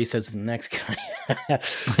wrote down what he says to the next guy.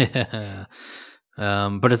 Yeah.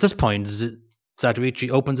 But at this point, Zatoichi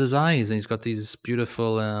opens his eyes and he's got these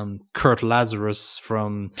beautiful Kurt Lazarus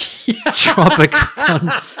from Tropic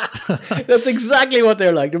Thunder. That's exactly what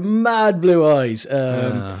they're like. They're mad blue eyes.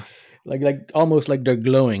 Like almost like they're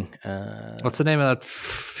glowing. What's the name of that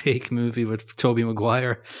fake movie with Tobey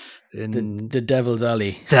Maguire? The Devil's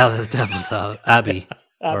Alley. Devil's Abbey.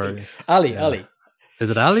 Ali. Is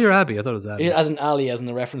it Ali or Abby? I thought it was Abby. As an alley, as in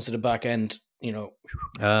the reference to the back end,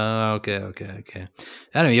 Okay.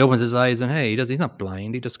 Anyway, he opens his eyes and hey, he's not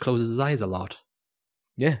blind. He just closes his eyes a lot.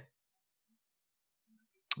 Yeah.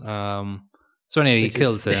 So anyway, he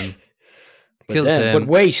kills him. But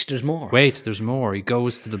wait, there's more. Wait, there's more. He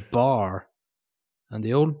goes to the bar, and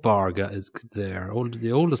the old bar guy is there.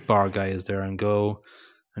 The oldest bar guy is there, and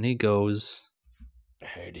he goes.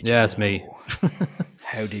 It's me.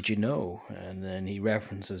 How did you know? And then he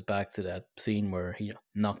references back to that scene where he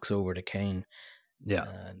knocks over the cane. Yeah.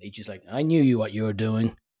 And he's just like, I knew what you were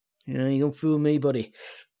doing. You don't fool me, buddy.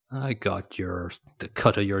 I got the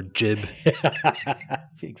cut of your jib.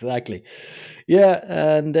 Exactly. Yeah,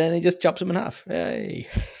 and then he just chops him in half. Hey.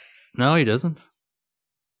 No, he doesn't.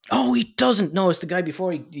 Oh, he doesn't. No, it's the guy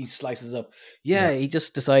before he slices up. Yeah, he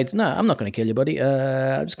just decides, no, I'm not going to kill you, buddy.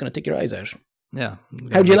 I'm just going to take your eyes out. Yeah.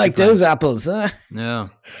 How'd you like those apples, huh? Yeah.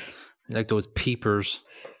 You like those peepers.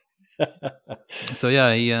 So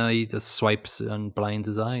yeah, he just swipes and blinds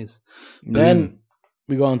his eyes. Then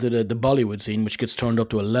we go on to the Bollywood scene, which gets turned up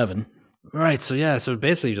to 11. Right, so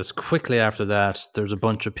basically just quickly after that, there's a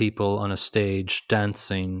bunch of people on a stage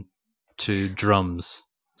dancing to drums.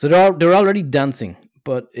 So they're already dancing,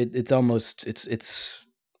 but it's almost it's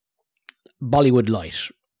Bollywood light,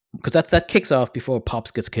 because that kicks off before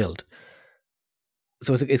Pops gets killed.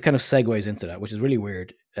 So it's kind of segues into that, which is really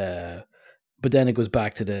weird. But then it goes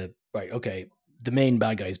back to the main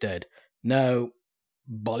bad guy's dead. Now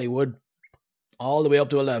Bollywood all the way up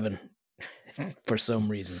to 11 for some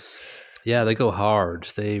reason. Yeah, they go hard.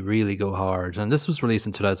 They really go hard. And this was released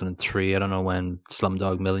in 2003. I don't know when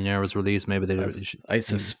Slumdog Millionaire was released. Maybe I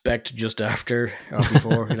suspect just after or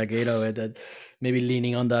before, maybe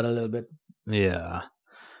leaning on that a little bit. Yeah.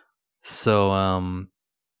 So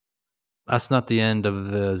that's not the end of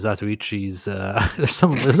Zatoichi's.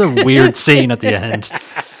 There's a weird scene at the end.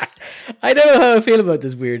 I don't know how I feel about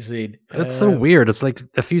this weird scene. It's so weird. It's like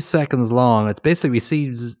a few seconds long. It's basically we see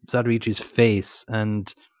Zatoichi's face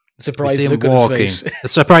and surprised look on his face. A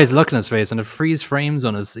surprised look on his face, and a freeze frames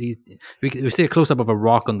on us. We see a close up of a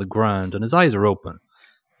rock on the ground, and his eyes are open.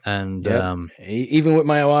 And even with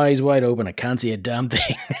my eyes wide open, I can't see a damn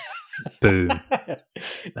thing. Boom.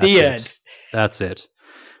 The end. That's it.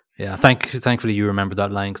 Yeah, thankfully you remembered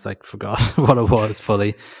that line because I forgot what it was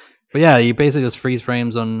fully. But yeah, he basically just freeze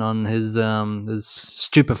frames on his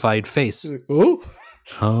stupefied face. Oh,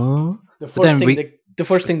 huh? The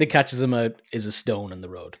first thing that catches him out is a stone in the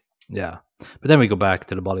road. Yeah, but then we go back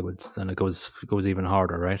to the Bollywood, and it goes even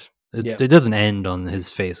harder, right? It doesn't end on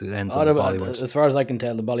his face; it ends on the Bollywood. As far as I can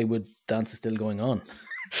tell, the Bollywood dance is still going on.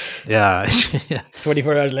 Yeah,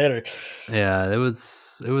 24 hours later. Yeah, it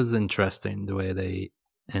was interesting the way they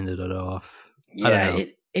ended it off. Yeah,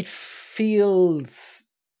 it feels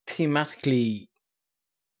thematically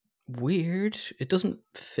weird. It doesn't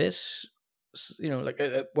fit, like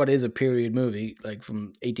what is a period movie, like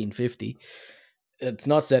from 1850. It's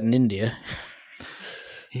not set in India.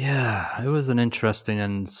 Yeah, it was an interesting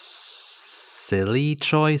and silly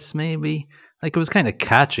choice, maybe. Like, it was kind of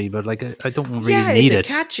catchy, but like I don't really need it.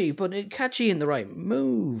 Catchy, but catchy in the right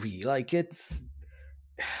movie. Like, it's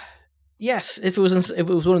yes. If it was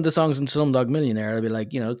one of the songs in Slumdog Millionaire, I'd be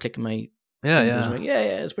like, clicking my yeah,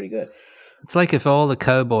 yeah, it's pretty good. It's like if all the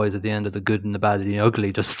cowboys at the end of The Good and the Bad and the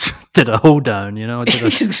Ugly just did a hoedown, did a,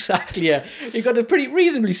 Exactly. Yeah, you got a pretty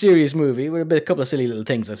reasonably serious movie with a couple of silly little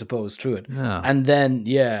things, I suppose, through it, yeah, and then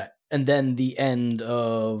the end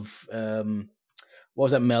of what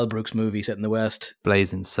was that Mel Brooks movie set in the West?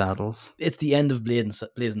 Blazing Saddles. It's the end of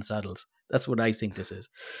Blazing Saddles. That's what I think this is.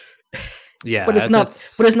 But Yeah, it's not.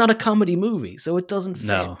 But it's not a comedy movie, so it doesn't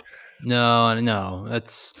fit. No.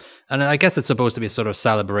 And I guess it's supposed to be a sort of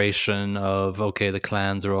celebration of, okay, the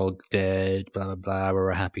clans are all dead, blah blah blah. We're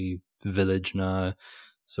a happy village now,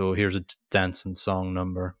 so here's a dance and song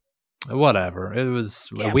number. Whatever. It was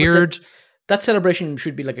weird. That celebration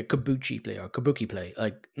should be like a kabuki play or kabuki play,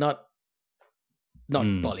 like not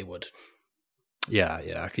Bollywood. Yeah.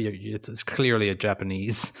 It's clearly a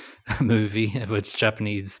Japanese movie with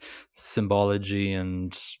Japanese symbology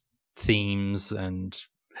and themes and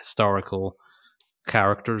historical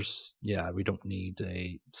characters. Yeah, we don't need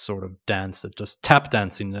a sort of dance that just tap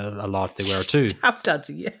dancing a lot they were too. Tap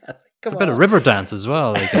dancing, yeah. It's a bit of river dance as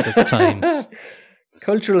well, like at its times.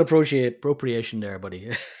 Cultural appropriation there,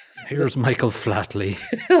 buddy. Here's Michael Flatley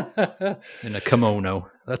in a kimono.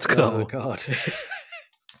 Let's go. Oh God.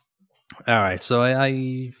 All right, so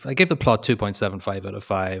I gave the plot 2.75 out of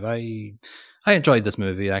 5. I enjoyed this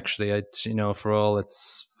movie actually. For all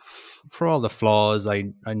the flaws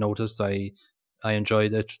I noticed, I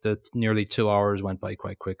enjoyed it. That nearly 2 hours went by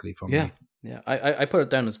quite quickly for me. Yeah, I put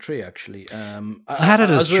it down as 3 actually. I had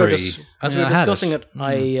it as 3. As we were discussing it,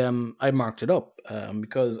 I marked it up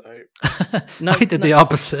because I did the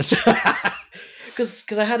opposite.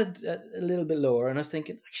 Because I had it a little bit lower, and I was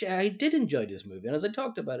thinking, actually, I did enjoy this movie. And as I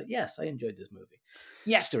talked about it, yes, I enjoyed this movie.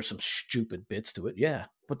 Yes, there were some stupid bits to it, yeah,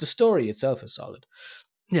 but the story itself is solid.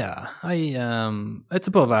 Yeah, it's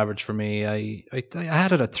above average for me. I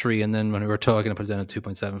had it at 3, and then when we were talking, I put it down at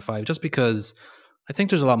 2.75, just because I think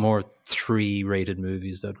there's a lot more 3 rated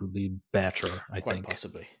movies that would be better. Quite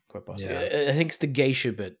possibly. Yeah. I think it's the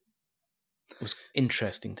geisha bit was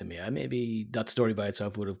interesting to me. Maybe that story by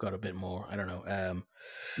itself would have got a bit more. I don't know.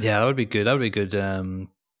 Yeah, that would be good. That would be a good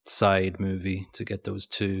side movie to get those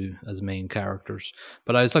 2 as main characters.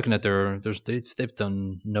 But I was looking at they've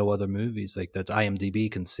done no other movies like that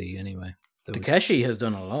IMDb can see anyway. Takeshi has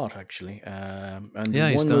done a lot actually. And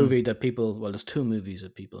one movie that there's 2 movies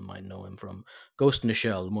that people might know him from. Ghost in the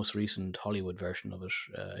Shell, the most recent Hollywood version of it.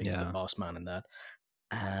 He's the boss man in that.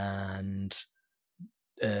 And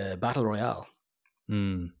Battle Royale.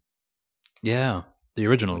 Yeah, the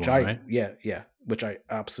original one, right? Yeah, which I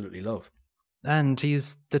absolutely love. And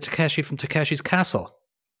he's the Takeshi from Takeshi's Castle.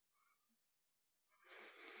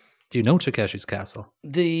 Do you know Takeshi's Castle?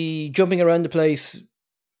 The jumping around the place,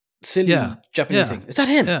 silly Japanese thing. Is that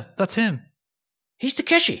him? Yeah, that's him. He's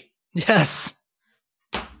Takeshi. Yes.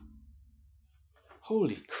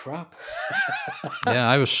 Holy crap. Yeah,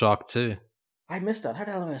 I was shocked too. I missed that. How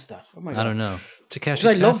the hell did I miss that? Oh my God. I don't know. Takeshi's Castle.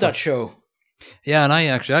 I love that show. Yeah,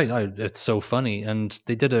 and it's so funny. And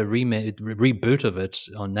they did a reboot of it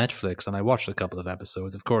on Netflix, and I watched a couple of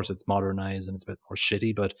episodes. Of course, it's modernized and it's a bit more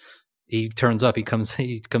shitty, but he turns up. He comes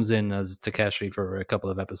in as Takeshi for a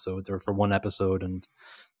couple of episodes, or for one episode, and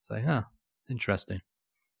it's like, interesting.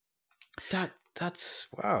 That's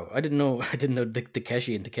wow. I didn't know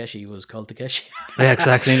Takeshi and Takeshi was called Takeshi. Yeah,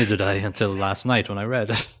 exactly. Neither did I until last night when I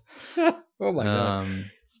read it. Oh my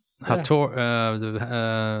God.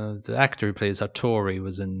 The actor who plays Hattori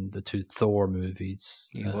was in the 2 Thor movies.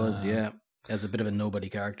 He was, yeah, as a bit of a nobody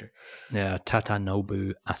character. Yeah,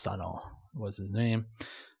 Tatanobu Asano was his name.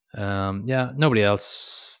 Nobody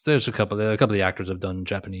else. There's a couple of the actors have done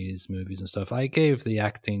Japanese movies and stuff. I gave the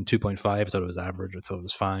acting 2.5. I thought it was average. I thought it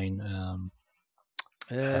was fine.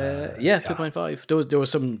 2.5. There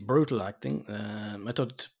was some brutal acting. I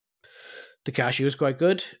thought Takeshi was quite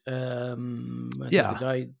good.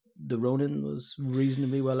 The Ronin was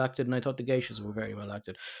reasonably well acted, and I thought the geishas were very well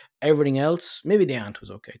acted. Everything else, maybe the ant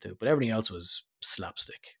was okay too, but everything else was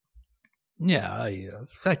slapstick. Yeah, I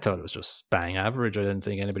thought it was just bang average. I didn't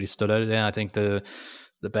think anybody stood out. Yeah, I think the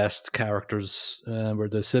best characters were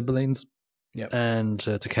the siblings. Yeah, and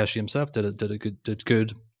Takeshi himself did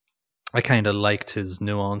good. I kind of liked his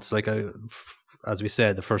nuance. Like as we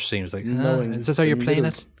said, the first scene was like, is this how you're playing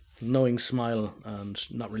it? Knowing smile and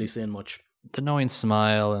not really saying much. The knowing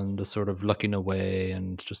smile and the sort of looking away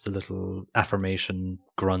and just a little affirmation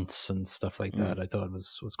grunts and stuff like that. I thought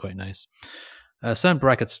was quite nice. Sound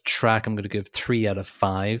Bracket's track I'm going to give 3 out of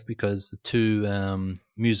 5 because the 2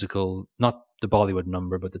 musical, not the Bollywood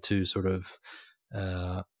number, but the 2 sort of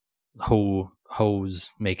hoes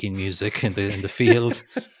making music in the field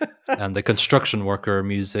and the construction worker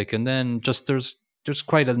music, and then just there's there's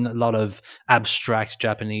quite a lot of abstract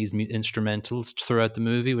Japanese instrumentals throughout the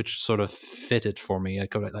movie, which sort of fitted for me. I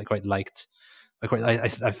quite liked.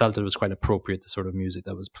 I felt it was quite appropriate, the sort of music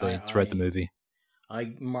that was I played throughout the I movie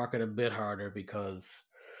I mark it a bit harder because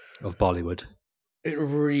of Bollywood. it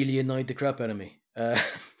really annoyed the crap out of me.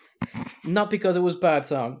 Not because it was a bad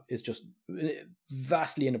song, it's just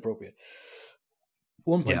vastly inappropriate.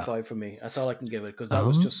 Yeah. 1.5 for me. That's all I can give it because that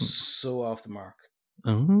was Oh. just so off the mark.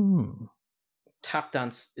 Oh. Tap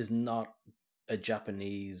dance is not a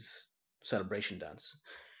Japanese celebration dance.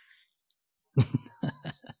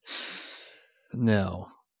 No.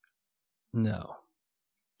 No.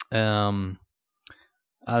 Um,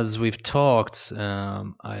 as we've talked,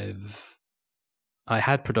 I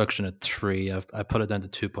had production at 3. I put it down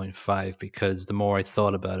to 2.5 because the more I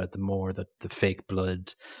thought about it, the more that the fake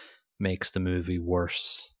blood makes the movie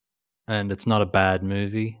worse. And it's not a bad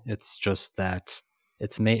movie. It's just that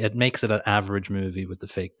it makes it an average movie with the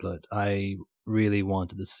fake blood. I really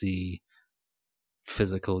wanted to see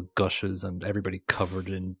physical gushes and everybody covered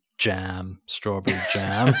in jam, strawberry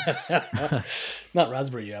jam. Not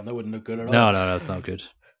raspberry jam. That wouldn't look good at all. No, that's not good.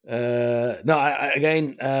 No,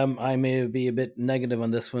 again, I may be a bit negative on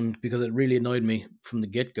this one because it really annoyed me from the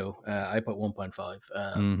get go. I put 1.5.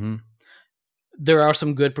 Mm-hmm. There are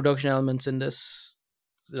some good production elements in this,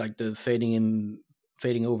 like the fading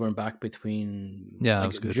over and back between, Yeah, that like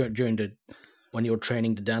was good. during the when you're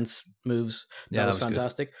training the dance moves. Yeah, That was good.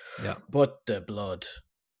 fantastic. Yeah, but the blood,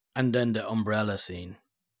 and then the umbrella scene.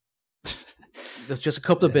 There's just a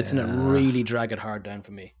couple of bits in it really drag it hard down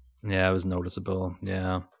for me. Yeah, it was noticeable.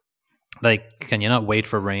 Yeah. Like, can you not wait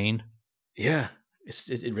for rain? Yeah,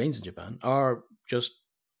 it rains in Japan, or just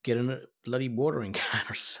get in a bloody watering can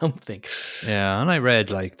or something. Yeah, and I read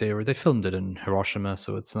like they filmed it in Hiroshima,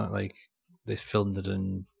 so it's not like they filmed it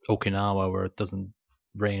in Okinawa where it doesn't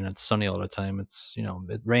rain. It's sunny all the time. It's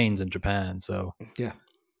it rains in Japan, so Yeah,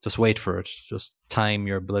 just wait for it. Just time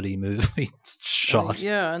your bloody movie shot.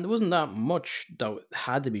 yeah, and there wasn't that much that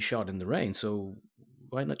had to be shot in the rain, so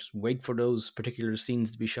why not just wait for those particular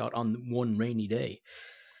scenes to be shot on one rainy day?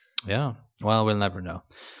 Yeah, well, we'll never know.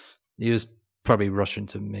 He was probably rushing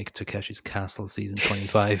to make Takeshi's Castle season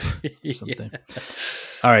 25 or something. Yeah.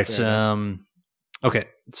 All right. Okay,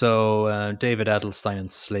 so David Adelstein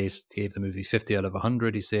and Slate gave the movie 50 out of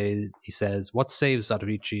 100. He says, what saves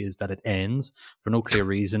Zatoichi is that it ends, for no clear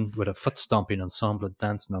reason, with a foot-stomping ensemble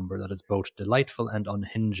dance number that is both delightful and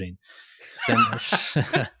unhinging.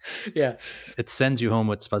 Yeah. It sends you home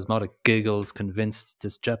with spasmodic giggles, convinced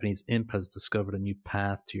this Japanese imp has discovered a new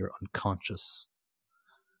path to your unconscious,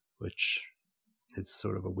 which is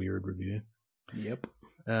sort of a weird review. Yep.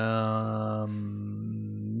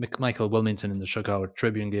 Michael Wilmington in the Chicago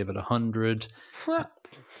Tribune gave it 100.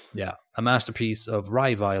 Yeah, a masterpiece of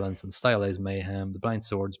wry violence and stylized mayhem. The Blind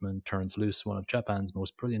Swordsman turns loose one of Japan's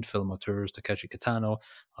most brilliant film auteurs, Takeshi Kitano,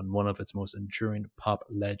 on one of its most enduring pop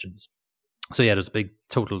legends. So yeah, there's a big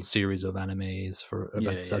total series of animes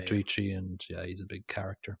about Zatoichi, and yeah, he's a big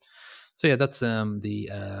character. So yeah, that's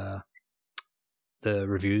the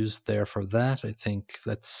reviews there for that. I think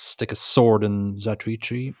let's stick a sword in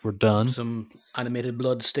Zatoichi. We're done. Some animated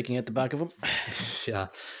blood sticking at the back of him. Yeah.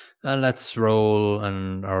 And let's roll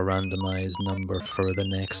our randomized number for the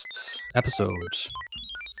next episode.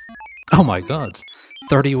 Oh my god.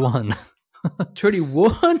 31.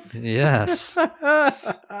 31? Yes.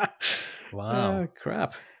 Wow. Oh,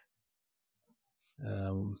 crap.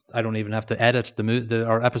 I don't even have to edit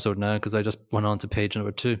our episode now because I just went on to page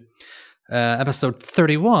number 2. Episode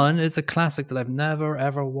 31 is a classic that I've never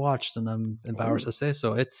ever watched, and I'm embarrassed to say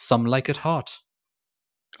so. It's Some Like It Hot.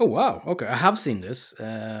 Oh wow, okay, I have seen this.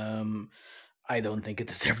 I don't think it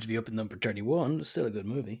deserved to be up at number 31. It's still a good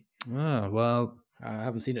movie. Oh, well, I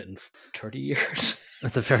haven't seen it in 30 years.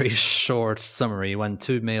 It's a very short summary. When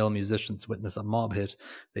 2 male musicians witness a mob hit,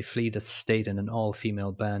 they flee the state in an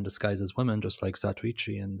all-female band disguised as women, just like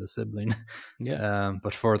Zatoichi and the sibling. Yeah.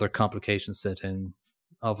 But further complications set in.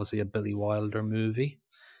 Obviously a Billy Wilder movie.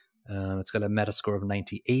 It's got a Metascore of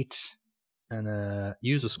 98 and a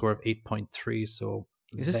user score of 8.3. So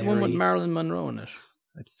is this the one with Marilyn Monroe in it?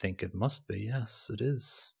 I think it must be. Yes, it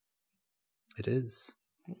is. It is.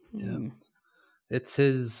 Yeah.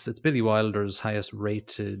 It's Billy Wilder's highest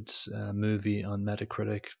rated movie on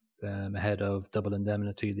Metacritic, ahead of Double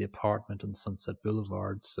Indemnity, The Apartment, and Sunset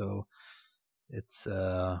Boulevard. So it's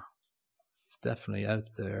definitely out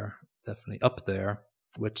there, definitely up there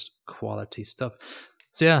with quality stuff.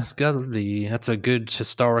 So yeah, it's got to be. That's a good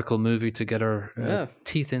historical movie to get our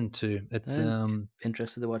teeth into. It's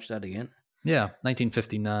interested to watch that again. Yeah,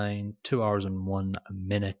 1959, 2 hours and 1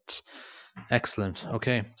 minute. Excellent.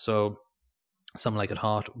 Okay, so Some Like It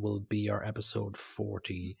Hot will be our episode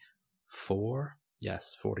 44.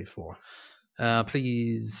 Yes, 44.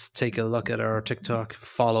 Please take a look at our TikTok.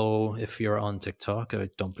 Follow if you're on TikTok.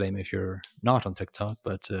 Don't blame me if you're not on TikTok,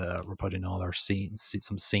 but we're putting all our scenes,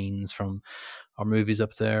 some scenes from our movies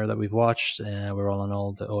up there that we've watched. We're all on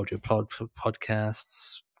all the audio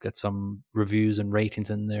podcasts. Get some reviews and ratings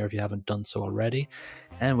in there if you haven't done so already.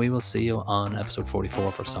 And we will see you on episode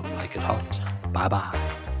 44 for Some Like It Hot. Bye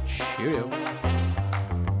bye. Cheerio.